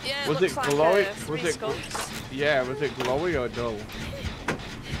 Yeah, Was looks it like, glowy? three Was it? skulls. Yeah, was it glowy or dull?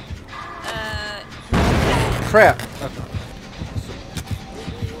 Crap.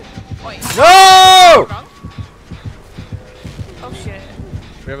 Wait. No! Wrong? Oh shit.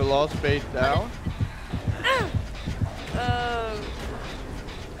 We have a lost base down.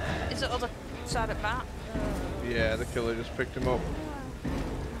 Is it other side of that? Yeah, the killer just picked him up.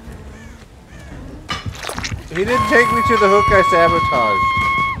 He didn't take me to the hook I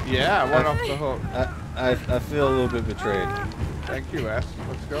sabotaged. Yeah, I went off the hook. I feel a little bit betrayed. Thank you, S.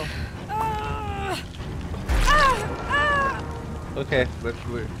 Let's go. Okay.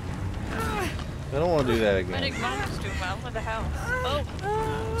 Literally. I don't want to do that I again. think Mom's doing well with the health. Oh,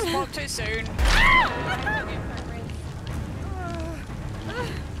 spoke too soon.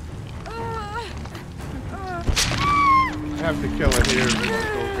 I have to kill it here to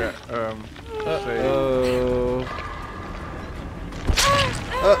go get, save.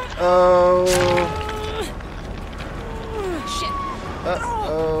 Uh-oh. Shit.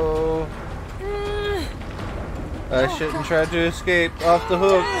 Uh-oh. I shouldn't try to escape off the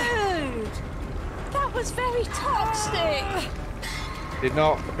hook. Dude, that was very toxic. Did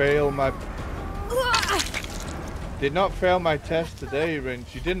not fail my test today,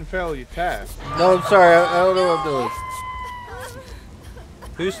 Rince. You didn't fail your test. No, I'm sorry. I don't know what I'm doing.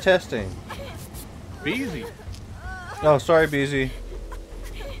 Who's testing? Beezy. Oh, sorry, BZ.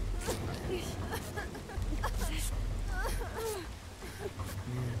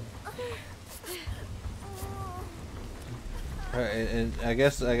 Alright, and I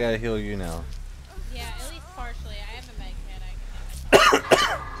guess I gotta heal you now. Yeah, at least partially. I have a med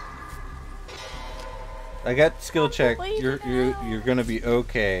kit. I got skill check. You're gonna be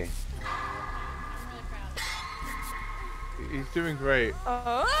okay. I'm really proud. He's doing great.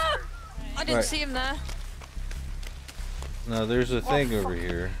 I didn't Right. see him there. No, there's a thing over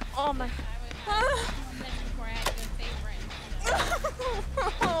here. Oh my. I was before I had to go save Ren.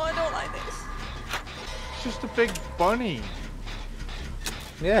 Oh, I don't like this. It's just a big bunny.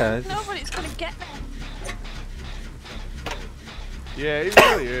 Yeah. It's just, Nobody's gonna get me. Yeah, he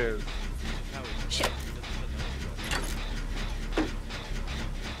really is. Shit.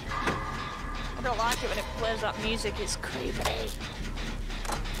 I don't like it when it plays that music. It's creepy.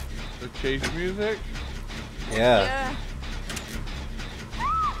 The chase music. yeah. Yeah.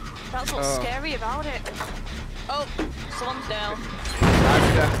 That's what's Oh. scary about it. Oh, someone's down.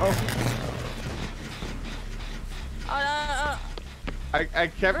 I'm down. Oh, I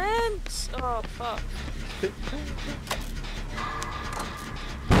kept. Rent! Oh, fuck.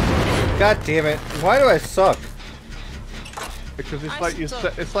 God damn it! Why do I suck? Because it's I like your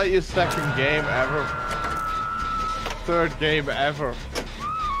suck. it's like your second game ever. Third game ever.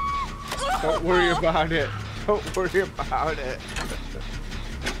 Don't worry about it. Don't worry about it. It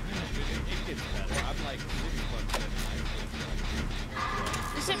gets better. I'm like 6 months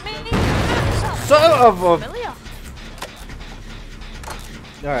in. Is it me? Son of a. Familiar.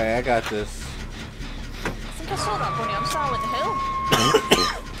 Alright, I got this. I think I saw that bunny on Silent Hill.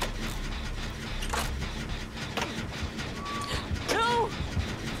 No!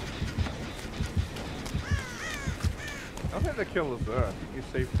 I don't think the killer's there. I think you're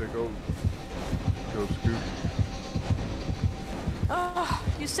safe to go scoop. Oh,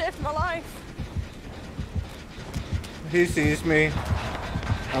 you saved my life. He sees me.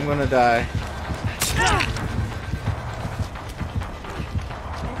 I'm gonna die.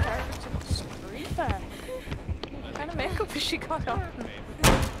 What kind of makeup has she got on?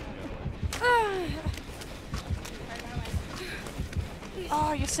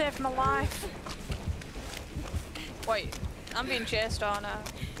 Oh, you saved my life. Wait, I'm being chased on now.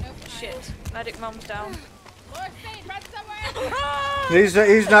 Nope. Shit, medic mom's down. Lord Spade, run somewhere!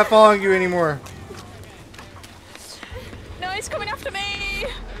 He's not following you anymore. No, he's coming after me!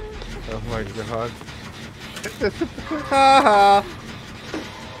 Oh my god. Haha.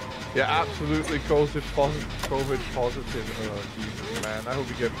 Yeah, absolutely COVID positive. Oh, Jesus, man. I hope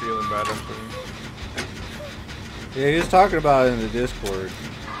you get feeling better soon. Yeah, he was talking about it in the Discord.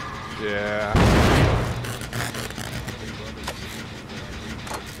 Yeah.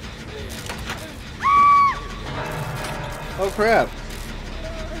 Oh crap.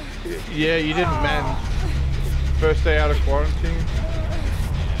 Yeah, you didn't mend. First day out of quarantine.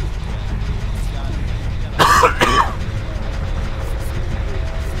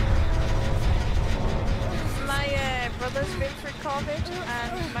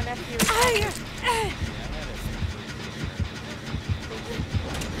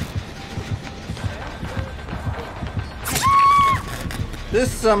 This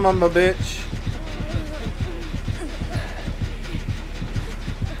son of a bitch.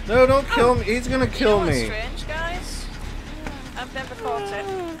 No, don't kill me. He's gonna kill you know me. What's strange, guys? I've never caught it.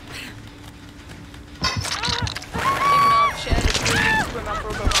 Even though I've shared a screen with my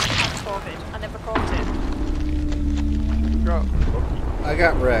brother when I had COVID, I never caught it. I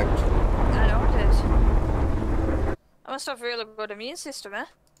got wrecked. I know I did. I must have a really good immune system, eh?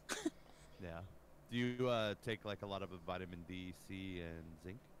 Yeah. Do you take like a lot of vitamin D, C, and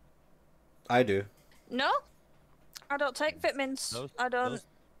zinc? I do. No, I don't take vitamins. I don't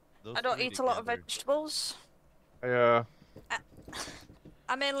three eat a lot of together- vegetables. Yeah.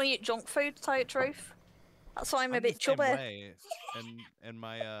 I mainly eat junk food, to tell you the truth. That's why I'm a I'm bit the same chubby. way, and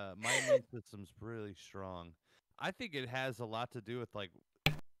my my immune system's really strong. I think it has a lot to do with like,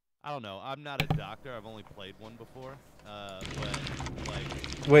 I don't know. I'm not a doctor. I've only played one before. But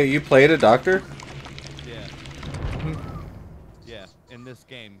like, Wait, you played a doctor? yeah, yeah. In this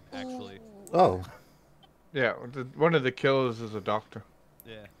game, actually, Oh. Yeah, one of the killers is a doctor.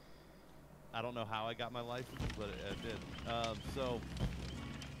 yeah. I don't know how I got my license, but I did. So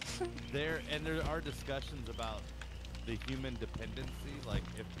there are discussions about the human dependency, like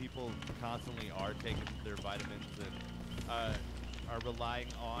if people constantly are taking their vitamins and are relying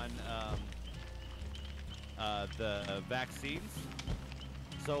on the vaccines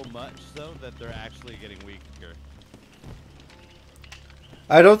so much so that they're actually getting weaker.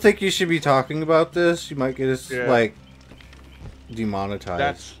 I don't think you should be talking about this. You might get us, like,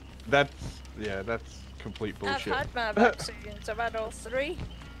 demonetized. That's complete bullshit. I've had my vaccines. I've had all 3.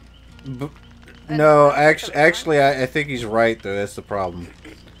 No, actually, I think he's right, though. That's the problem.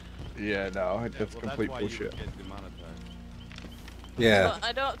 Yeah, no, that's complete why bullshit. You would get demonetized. Yeah. But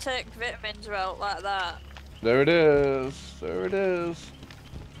I don't take vitamins out like that. There it is. There it is.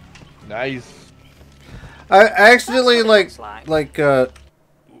 Nice. I accidentally, That's what it looks like,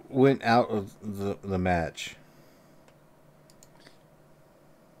 went out of the match.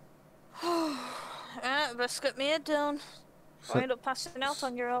 Alright, best get me head down. So- Or end up passing out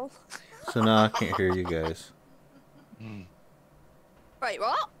on your own. So now I can't hear you guys. Wait,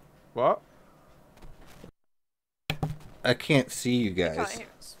 what? What? I can't see you You can't guys. hear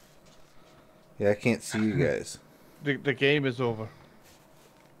us. Yeah, I can't see you guys. The game is over.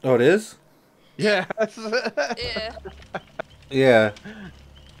 Oh, it is? Yeah. Yeah. Yeah.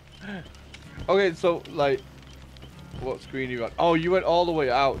 Okay, so like, what screen are you on? Oh, you went all the way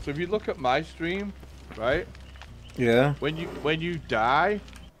out. So if you look at my stream, right? Yeah. When you die,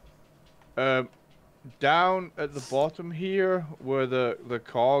 down at the bottom here, where the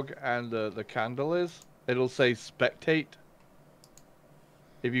cog and the candle is, it'll say spectate.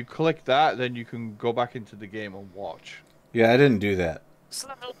 If you click that, then you can go back into the game and watch. Yeah, I didn't do that.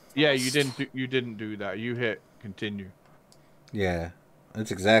 Yeah, you didn't do that. You hit continue. Yeah.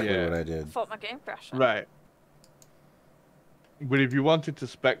 That's exactly Yeah. what I I did. thought my game crashed. Right. But if you wanted to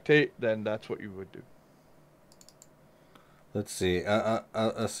spectate, then that's what you would do. Let's see.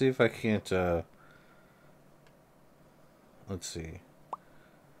 I'll see if I can't, let's see.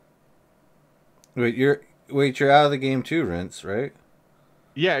 Wait, you're out of the game too, Rince, right?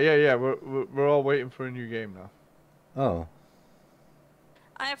 Yeah. We're all waiting for a new game now. Oh.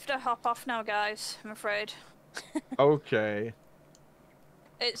 I have to hop off now, guys. I'm afraid. Okay.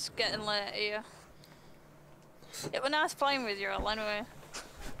 It's getting late here. It was nice playing with you all anyway.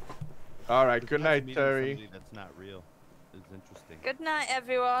 All right. Good night, Meeting Terry. somebody that's not real is interesting. Good night,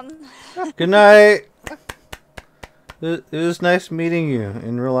 everyone. Good night. It was nice meeting you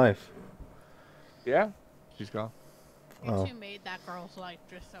in real life. Yeah. She's gone. You Oh. two made that girl's life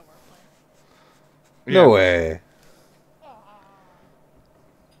just so we're No Yeah. way.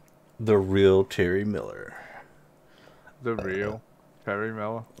 The real Terry Miller. The real Terry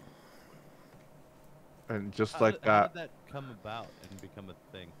Miller. And just How like how that, did that come about and become a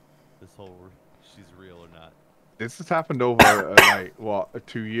thing? This whole she's real or not? this has happened over like what, a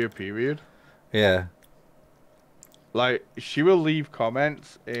 2-year period. Yeah. Like, she will leave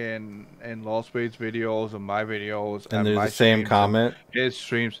comments in Lost Wade's videos and my videos And they're my the same streams, comment. his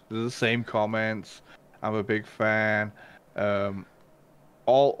streams. They're the same comments. I'm a big fan.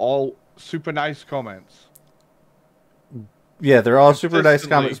 All super nice comments. Yeah, they're all super nice Consistently.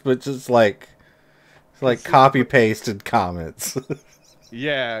 comments, but just like copy pasted comments.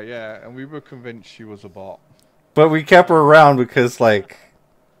 Yeah, and we were convinced she was a bot. But we kept her around because like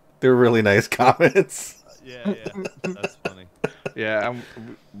they're really nice comments. Yeah, that's funny. Yeah,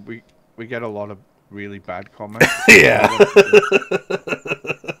 and we get a lot of really bad comments. Yeah.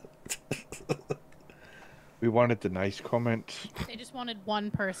 We wanted the nice comments. They just wanted one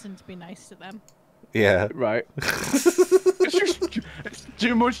person to be nice to them. Yeah. Right. It's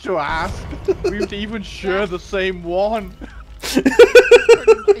too much to ask. We would even share the same one.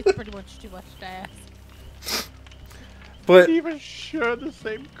 It's pretty much too much to ask. But We even share the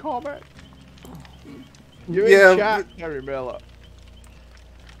same comment. You're yeah. in chat, Terry Miller.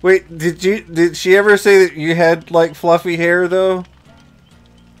 Wait, did she ever say that you had like fluffy hair though?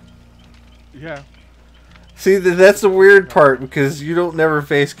 Yeah. See, that's the weird part because you don't never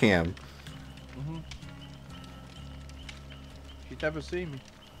face cam. She's never seen me.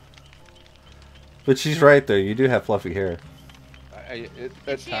 But she's right though. You do have fluffy hair. At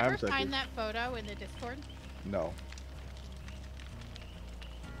Did she ever times I find do. that photo in the Discord? No.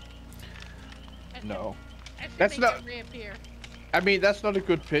 I No. I should That's make not- it reappear. I mean, that's not a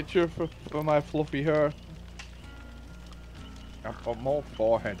good picture for my fluffy hair. I'm all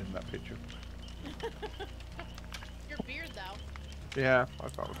forehead in that picture. Your beard, though. Yeah, I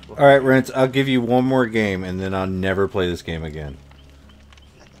thought it was fluffy. All right, Rents. I'll give you one more game, and then I'll never play this game again.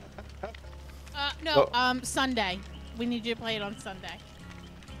 No, Sunday. We need you to play it on Sunday.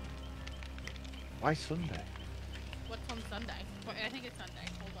 Why Sunday? What's on Sunday? Well, I think it's Sunday.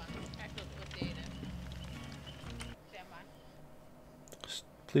 Hold on. Actually, what day it is. Stand by.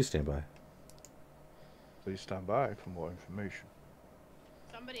 Please stand by. Please stand by for more information.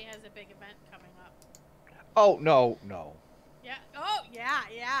 Somebody has a big event coming up. Oh, no, no. Yeah. Oh, yeah,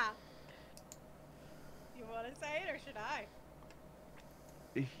 yeah. You want to say it, or should I?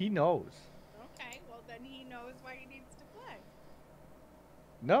 He knows. Okay, well, then he knows why he needs to play.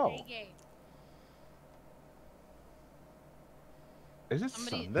 No. Play game. Is it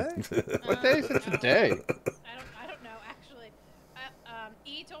Somebody- Sunday? What day is it today? I don't know, actually.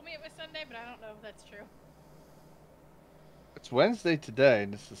 E told me it was Sunday, but I don't know if that's true. It's Wednesday today,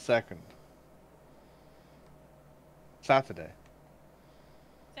 and it's the 2nd. Saturday.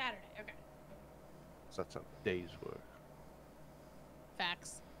 Saturday, okay. So that's a day's work.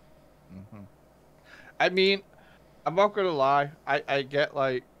 Facts. I mean, I'm not gonna lie. I get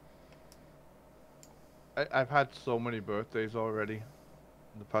like... I've had so many birthdays already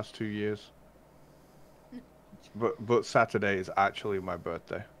in the past 2 years. But Saturday is actually my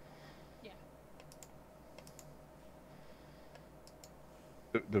birthday. Yeah.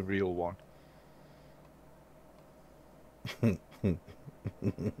 The real one.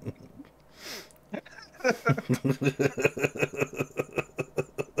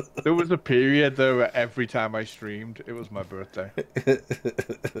 There was a period though where every time I streamed, it was my birthday.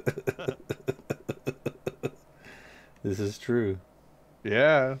 This is true.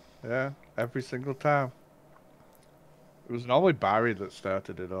 Yeah, every single time. It was normally Barry that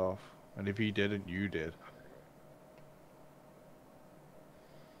started it off, and if he didn't, you did.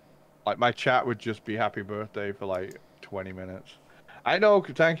 Like my chat would just be happy birthday for like 20 minutes. I know,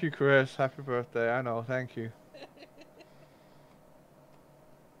 thank you, Chris. Happy birthday. I know, thank you.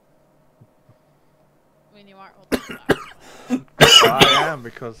 I mean, you are old. Well, I am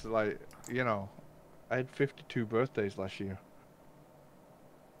because, like, you know, I had 52 birthdays last year.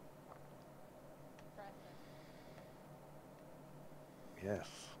 Yes.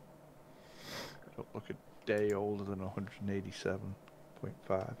 I don't look a day older than 187.5.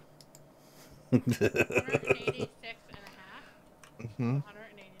 186 and a half. Mm-hmm.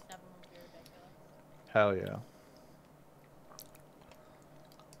 187 would be ridiculous. Hell yeah.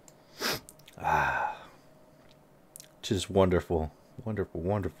 Just wonderful. Wonderful,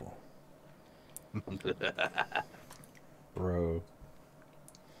 wonderful. Bro.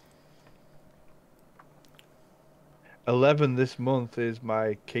 11 this month is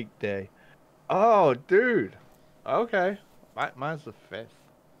my cake day. Oh, dude. Okay. Mine's the 5th.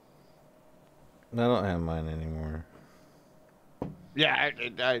 I don't have mine anymore. Yeah,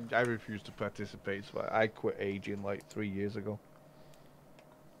 I refuse to participate, so I quit aging like 3 years ago.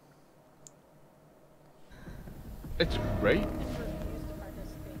 It's great. Just refuse to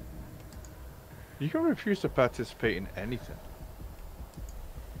participate. You can refuse to participate in anything.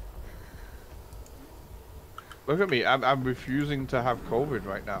 Look at me, I'm refusing to have COVID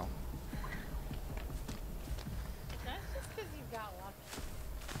right now. That's just because you've got lucky.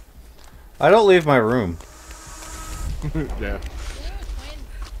 I don't leave my room. Yeah. Ooh, twins.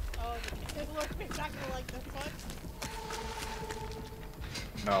 Oh, look, you're not gonna like this one.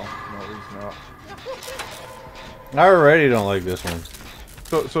 No, he's not. I already don't like this one.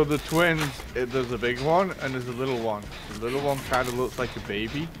 So the twins, there's a big one and there's a little one. The little one kind of looks like a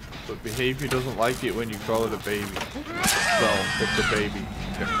baby, but behavior doesn't like it when you call it a baby. So it's a baby.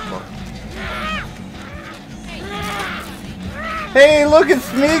 Hey, look, it's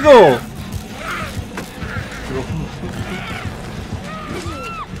Smeagol!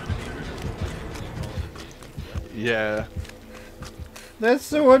 Yeah. That's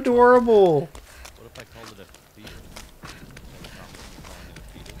so adorable. What if I called it a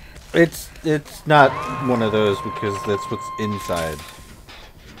fetus? It's not one of those because that's what's inside.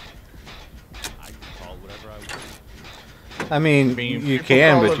 I can call it whatever I want. I mean you people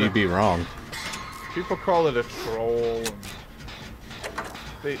can, call but it you'd be wrong. People call it a troll.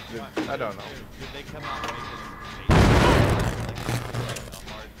 And I don't know. Did they come out and make it like a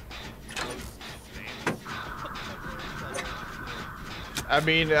hard close stance? I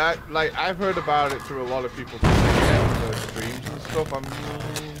mean, I've heard about it through a lot of people on their streams and stuff.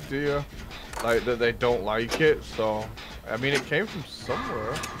 Dear, like that they don't like it. So, I mean, it came from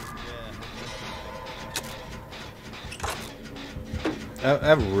somewhere.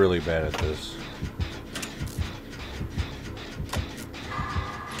 I'm really bad at this.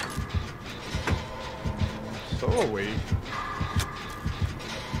 So are we.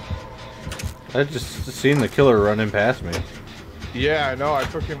 I just seen the killer running past me. Yeah, I know. I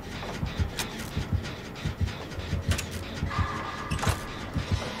took him.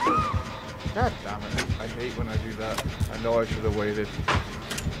 God damn it! I hate when I do that. I know I should have waited.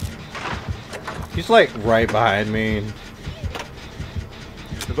 He's like right behind me.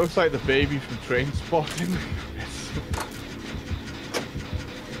 It looks like the baby from Train Spotting.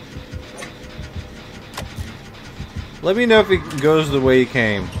 Let me know if he goes the way he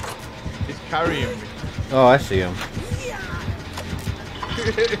came. He's carrying me. Oh, I see him.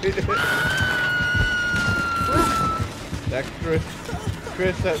 That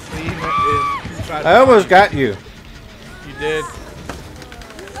Chris, that scene is too bad. I almost got you. You did.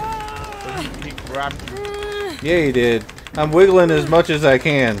 But he grabbed me. Yeah, you did. I'm wiggling as much as I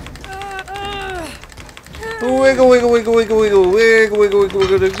can. Wiggle, wiggle, wiggle, wiggle, wiggle, wiggle, wiggle, wiggle,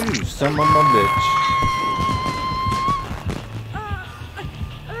 wiggle, wiggle. You son of a bitch.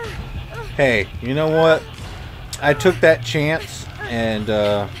 Hey, you know what? I took that chance, and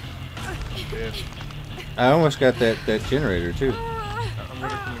I almost got that generator too. I'm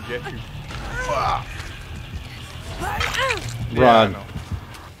gonna come and get you. Run. Yeah,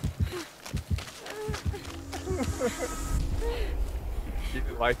 you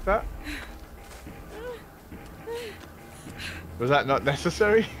didn't like that? Was that not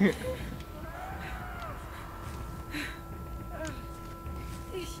necessary?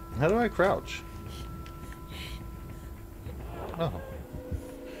 How do I crouch? Oh.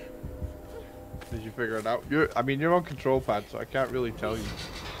 Did you figure it out? I mean, you're on control pad, so I can't really tell you.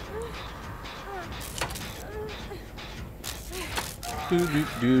 Do do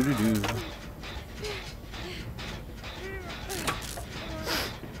do do do.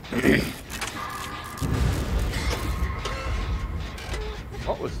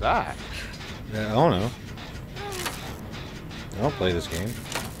 What was that? Yeah, I don't know. I don't play this game.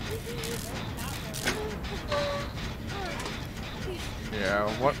 Yeah,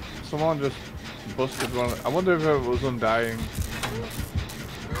 what? Someone just busted one. I wonder if it was Undying.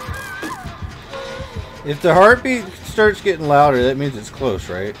 If the heartbeat starts getting louder, that means it's close,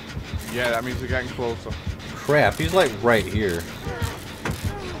 right? Yeah, that means we're getting closer. Crap, he's like right here.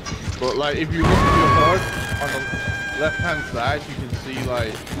 But like, if you look real hard on the left-hand side, you can see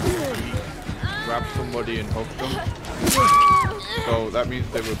like he grabbed somebody and hooked them. So that means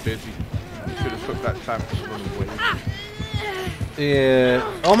they were busy. You should have took that time to run away. Yeah.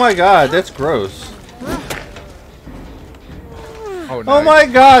 Oh my god, that's gross. Oh, nice. Oh my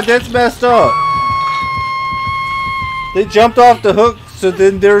god, that's messed up. They jumped off the hook, so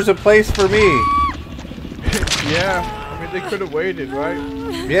then there's a place for me. Yeah, I mean they could have waited, right?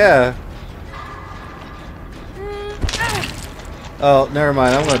 Yeah. Oh, never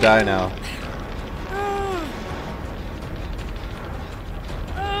mind. I'm gonna die now.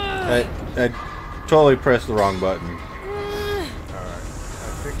 I totally pressed the wrong button.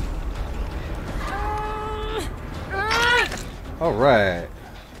 All right.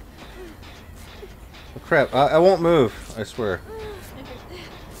 Oh, crap! I won't move. I swear.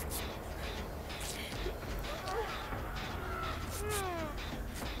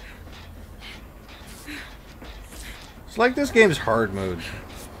 It's like this game's hard mode.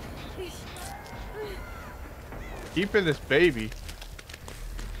 Keeping this baby.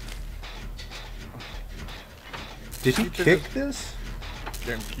 Did he Keeping kick this?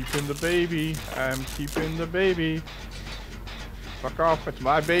 I'm keeping the baby. I'm keeping the baby. Fuck off, it's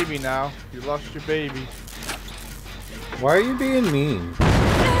my baby now. You lost your baby. Why are you being mean?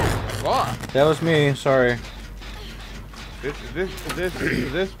 What? That was me. Sorry.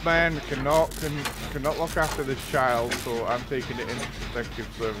 This man cannot look after this child, so I'm taking it into protective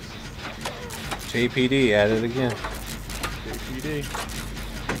services. JPD at it again. JPD.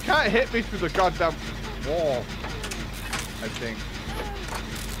 You can't hit me through the goddamn wall. I think.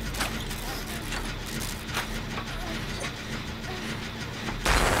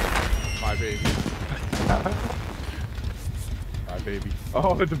 My baby. My baby.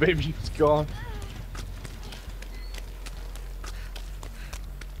 Oh, the baby's gone.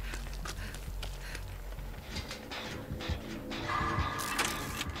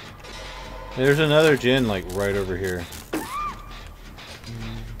 There's another gen like right over here.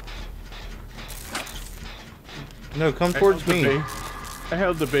 No, come towards me. I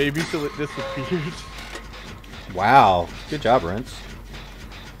held the baby till it disappeared. Wow, good job, Rents.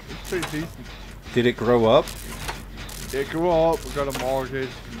 It's pretty decent. Did it grow up? It grew up, we got a mortgage,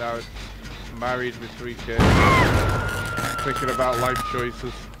 and now it's married with 3 kids. Thinking about life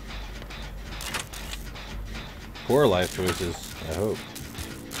choices. Poor life choices, I hope.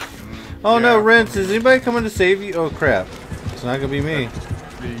 Oh Yeah. no, Rents, is anybody coming to save you? Oh crap. It's not gonna be me.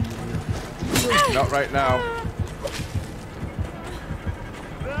 Not right now.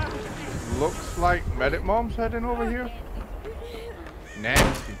 Looks like Medic Mom's heading over here.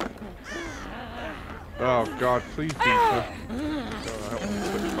 Nasty. Oh god, please beat her. Oh, I don't want to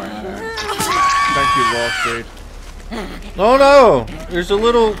switch by now. Thank you, Lost Aid. Oh no! There's a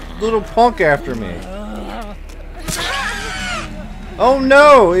little punk after me. Oh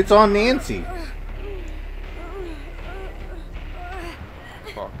no! It's on Nancy.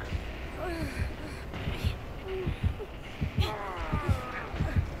 Fuck.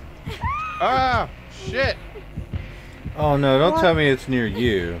 Ah! Shit! Oh no, don't tell me it's near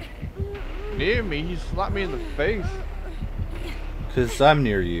you. Near me? He slapped me in the face. Cause I'm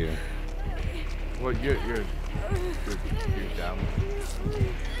near you. Well, you're down.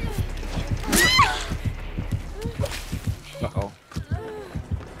 Uh-oh.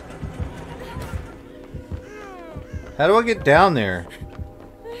 How do I get down there?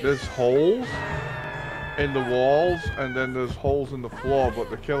 There's holes in the walls, and then there's holes in the floor, but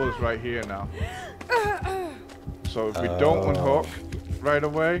the killer's right here now. So if we don't unhook right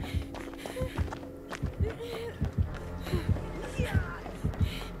away...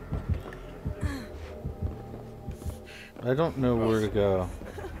 I don't know where to go.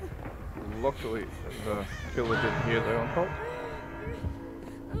 Luckily, the killer didn't hear the unhook.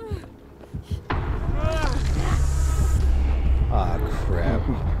 Ah, crap.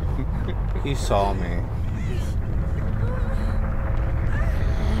 He saw me.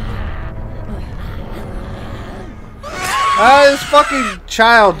 Ah, this fucking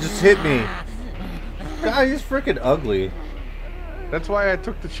child just hit me. God, he's freaking ugly. That's why I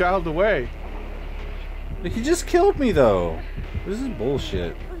took the child away. He just killed me, though. This is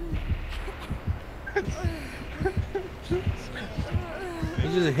bullshit. He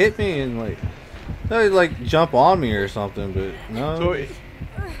just hit me and like, thought he'd like jump on me or something, but no.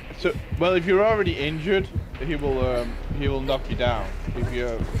 So well, if you're already injured, he will knock you down. If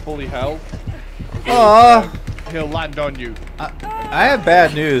you're fully health, he'll land on you. I have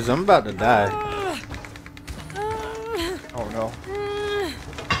bad news. I'm about to die. Oh no.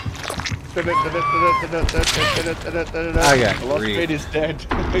 I got Lost griefed. Fate is dead. He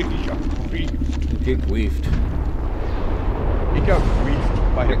got griefed. Get griefed. He got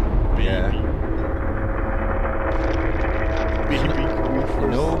griefed by him. Yeah. Baby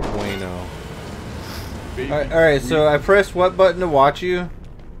griefers. No bueno. Baby Alright, so I pressed what button to watch you?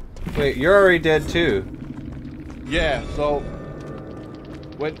 Wait, you're already dead too. Yeah, so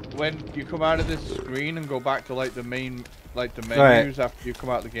when you come out of this screen and go back to like the main menus after you come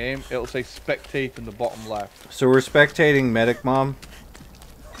out of the game, it'll say spectate in the bottom left. So we're spectating Medic Mom?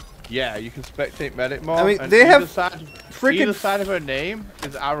 Yeah, you can spectate Medic Mom. I mean, and they have either side of her name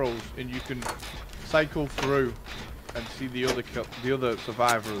is arrows, and you can cycle through and see the other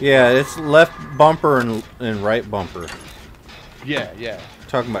survivor. Yeah, it's left bumper and right bumper. Yeah, yeah.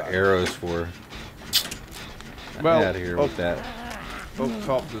 Talking about arrows for. Well, Get out of here with that. Up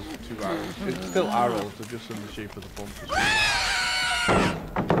top there's 2 arrows. It's still arrows, they're just in the shape of the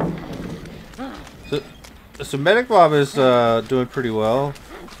bumpers. So Medic Mom is doing pretty well.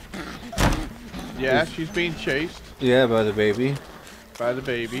 Yeah, she's being chased. Yeah, by the baby. By the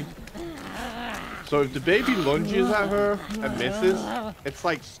baby. So if the baby lunges at her and misses, it's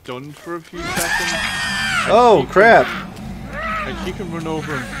like stunned for a few seconds. Oh crap! And she can run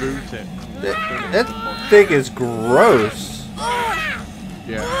over and boot it. That thing is gross.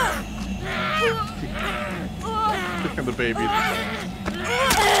 Yeah. Kicking the baby.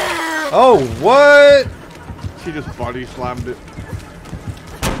 Oh, what? She just body slammed it.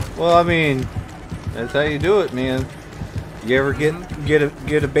 Well, I mean, that's how you do it, man. You ever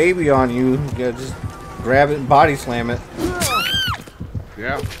get a baby on you, you gotta just grab it and body slam it.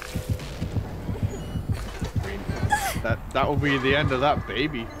 Yeah. That will be the end of that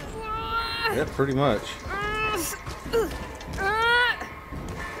baby. Yeah, pretty much.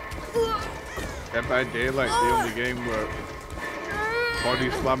 Dead by Daylight, the only game where body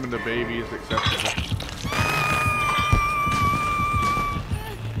slamming the baby is acceptable.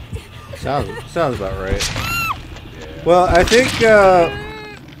 Sounds about right. Yeah. Well, I think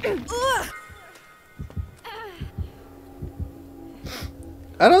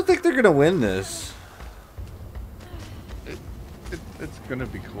I don't think they're gonna win this. It's gonna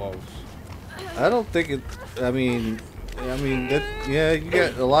be close. I don't think it. I mean, that, yeah, you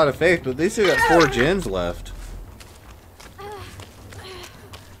got a lot of faith, but they still got 4 gens left.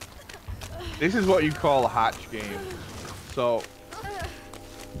 This is what you call a hatch game. So,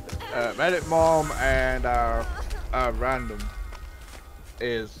 Medic Mom and our random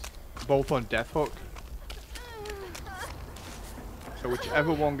is both on death hook. So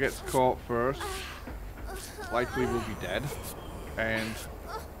whichever one gets caught first likely will be dead, and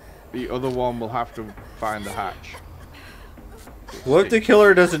the other one will have to find the hatch. What if the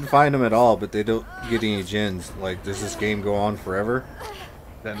killer doesn't find them at all, but they don't get any gens? Like, does this game go on forever?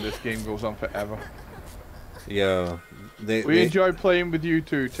 Then this game goes on forever. Yeah. We enjoy playing with you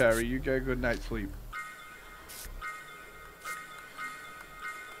too, Terry. You get a good night's sleep.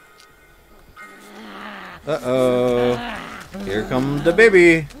 Uh-oh. Here comes the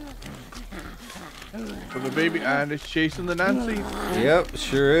baby. So the baby and it's chasing the Nancy. Yep,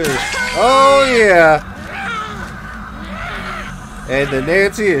 sure is. Oh, yeah. And the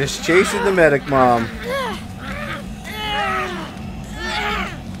Nancy is chasing the Medic Mom.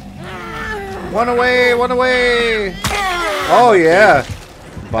 One away, one away. Oh, yeah.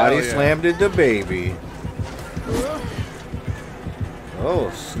 Body yeah. slammed into baby.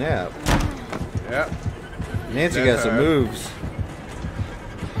 Oh, snap. Yep. Nancy got some moves.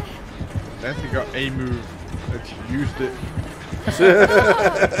 Nancy got a move. And she used it.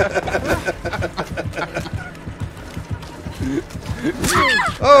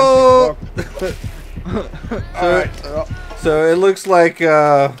 Oh! Alright. So it looks like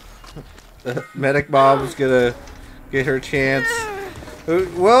Medic Mom's gonna get her chance.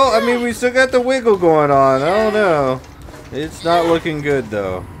 Well, I mean, we still got the wiggle going on. I don't know. It's not looking good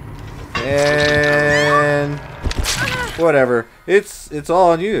though. And whatever. It's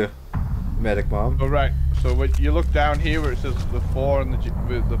all on you, Medic Mom. Alright. So when you look down here where it says the 4 and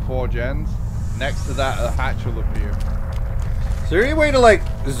the 4 gens, next to that a hatch will appear. Is there any way to like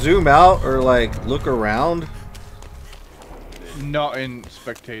zoom out or like look around? Not in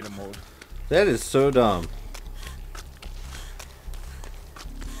spectator mode. That is so dumb.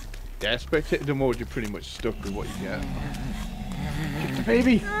 Yeah, spectator mode, you're pretty much stuck with what you get. Kick the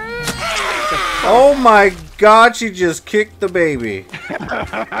baby! Oh my god, she just kicked the baby.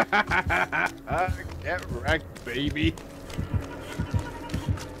 Get wrecked, baby.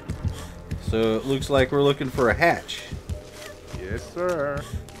 So it looks like we're looking for a hatch. Yes, sir.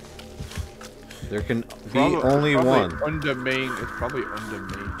 There can be only one. Under main, it's probably under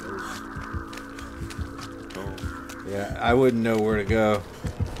main. Oh. Yeah, I wouldn't know where to go.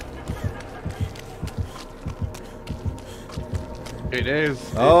 It is.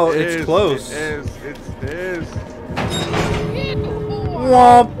 Oh, it's close. It is.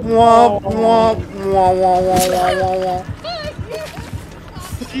 Womp womp womp womp womp womp womp.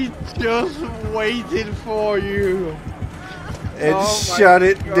 He just waited for you. And Oh shut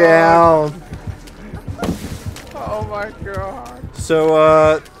it God. down. Oh my god.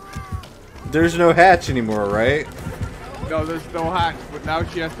 So, there's no hatch anymore, right? No, there's no hatch, but now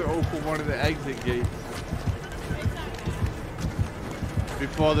she has to open one of the exit gates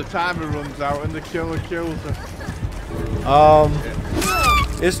before the timer runs out and the killer kills her.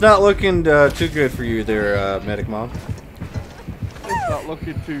 It's not looking too good for you there, Medic Mom. It's not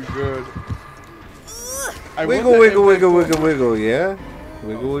looking too good. Wiggle, wiggle, wiggle, wiggle, wiggle, yeah?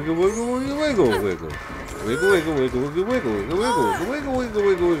 Wiggle, wiggle, wiggle, wiggle, wiggle, wiggle. Wiggle, wiggle, wiggle, wiggle, wiggle, wiggle, wiggle, wiggle, wiggle,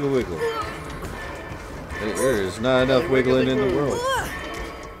 wiggle, wiggle, wiggle. There is not enough wiggling in the world.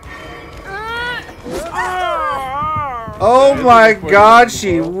 Oh my god,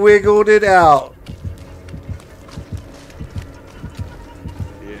 she wiggled it out.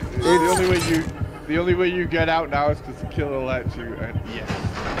 Yeah, the only way you get out now is because the killer lets you, and yes,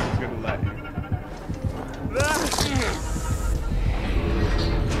 he's gonna let you.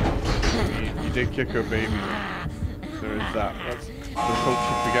 You did kick her baby. There is that. Let's hope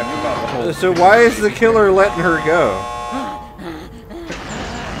she forgets about the whole. So why is the killer letting her go?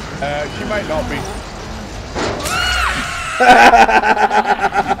 She might not be.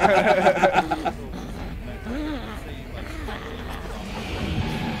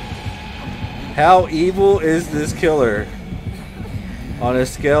 How evil is this killer? On a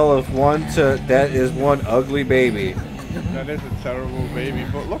scale of 1 to that is one ugly baby. That is a terrible baby,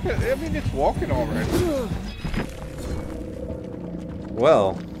 but look at I mean it's walking already.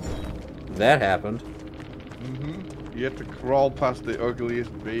 Well, that happened. You have to crawl past the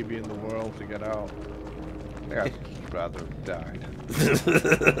ugliest baby in the world to get out. I'd rather have died.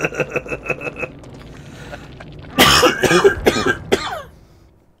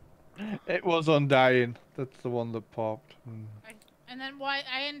 It was Undying. That's the one that popped. And then why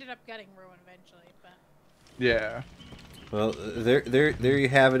I ended up getting Ruin eventually, but Yeah. Well, there you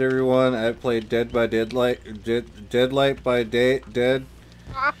have it, everyone. I played Dead by Deadlight by Dead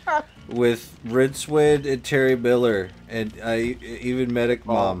with Rinswid and Terry Miller, and even Medic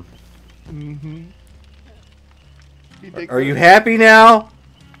Mom. Are you happy now?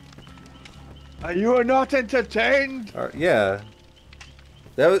 You are not entertained. Yeah.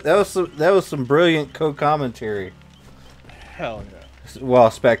 That was some brilliant co-commentary. Hell yeah. While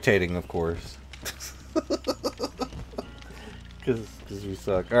spectating, of course. Because we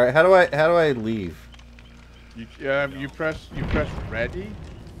suck. All right, how do I leave? You press ready.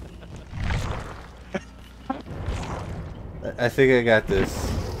 I think I got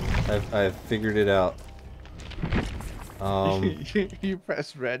this. I've figured it out. You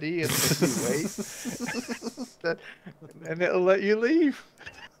press ready and then you wait, and it'll let you leave.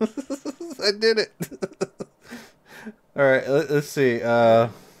 I did it. All right, let's see.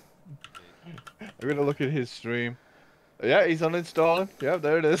 I'm gonna look at his stream. Yeah, he's uninstalling. Yeah,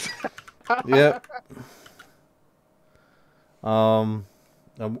 there it is. Yep. I'm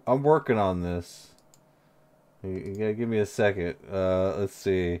working on this. You gotta give me a second. Let's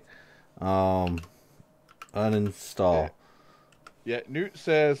see. Uninstall. Yeah, Newt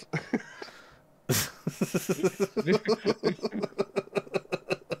says.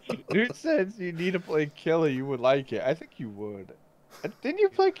 Newt says you need to play Killer. You would like it. I think you would. Didn't you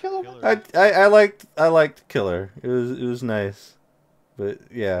play Killer? I liked Killer. It was nice, but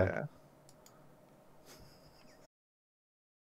yeah.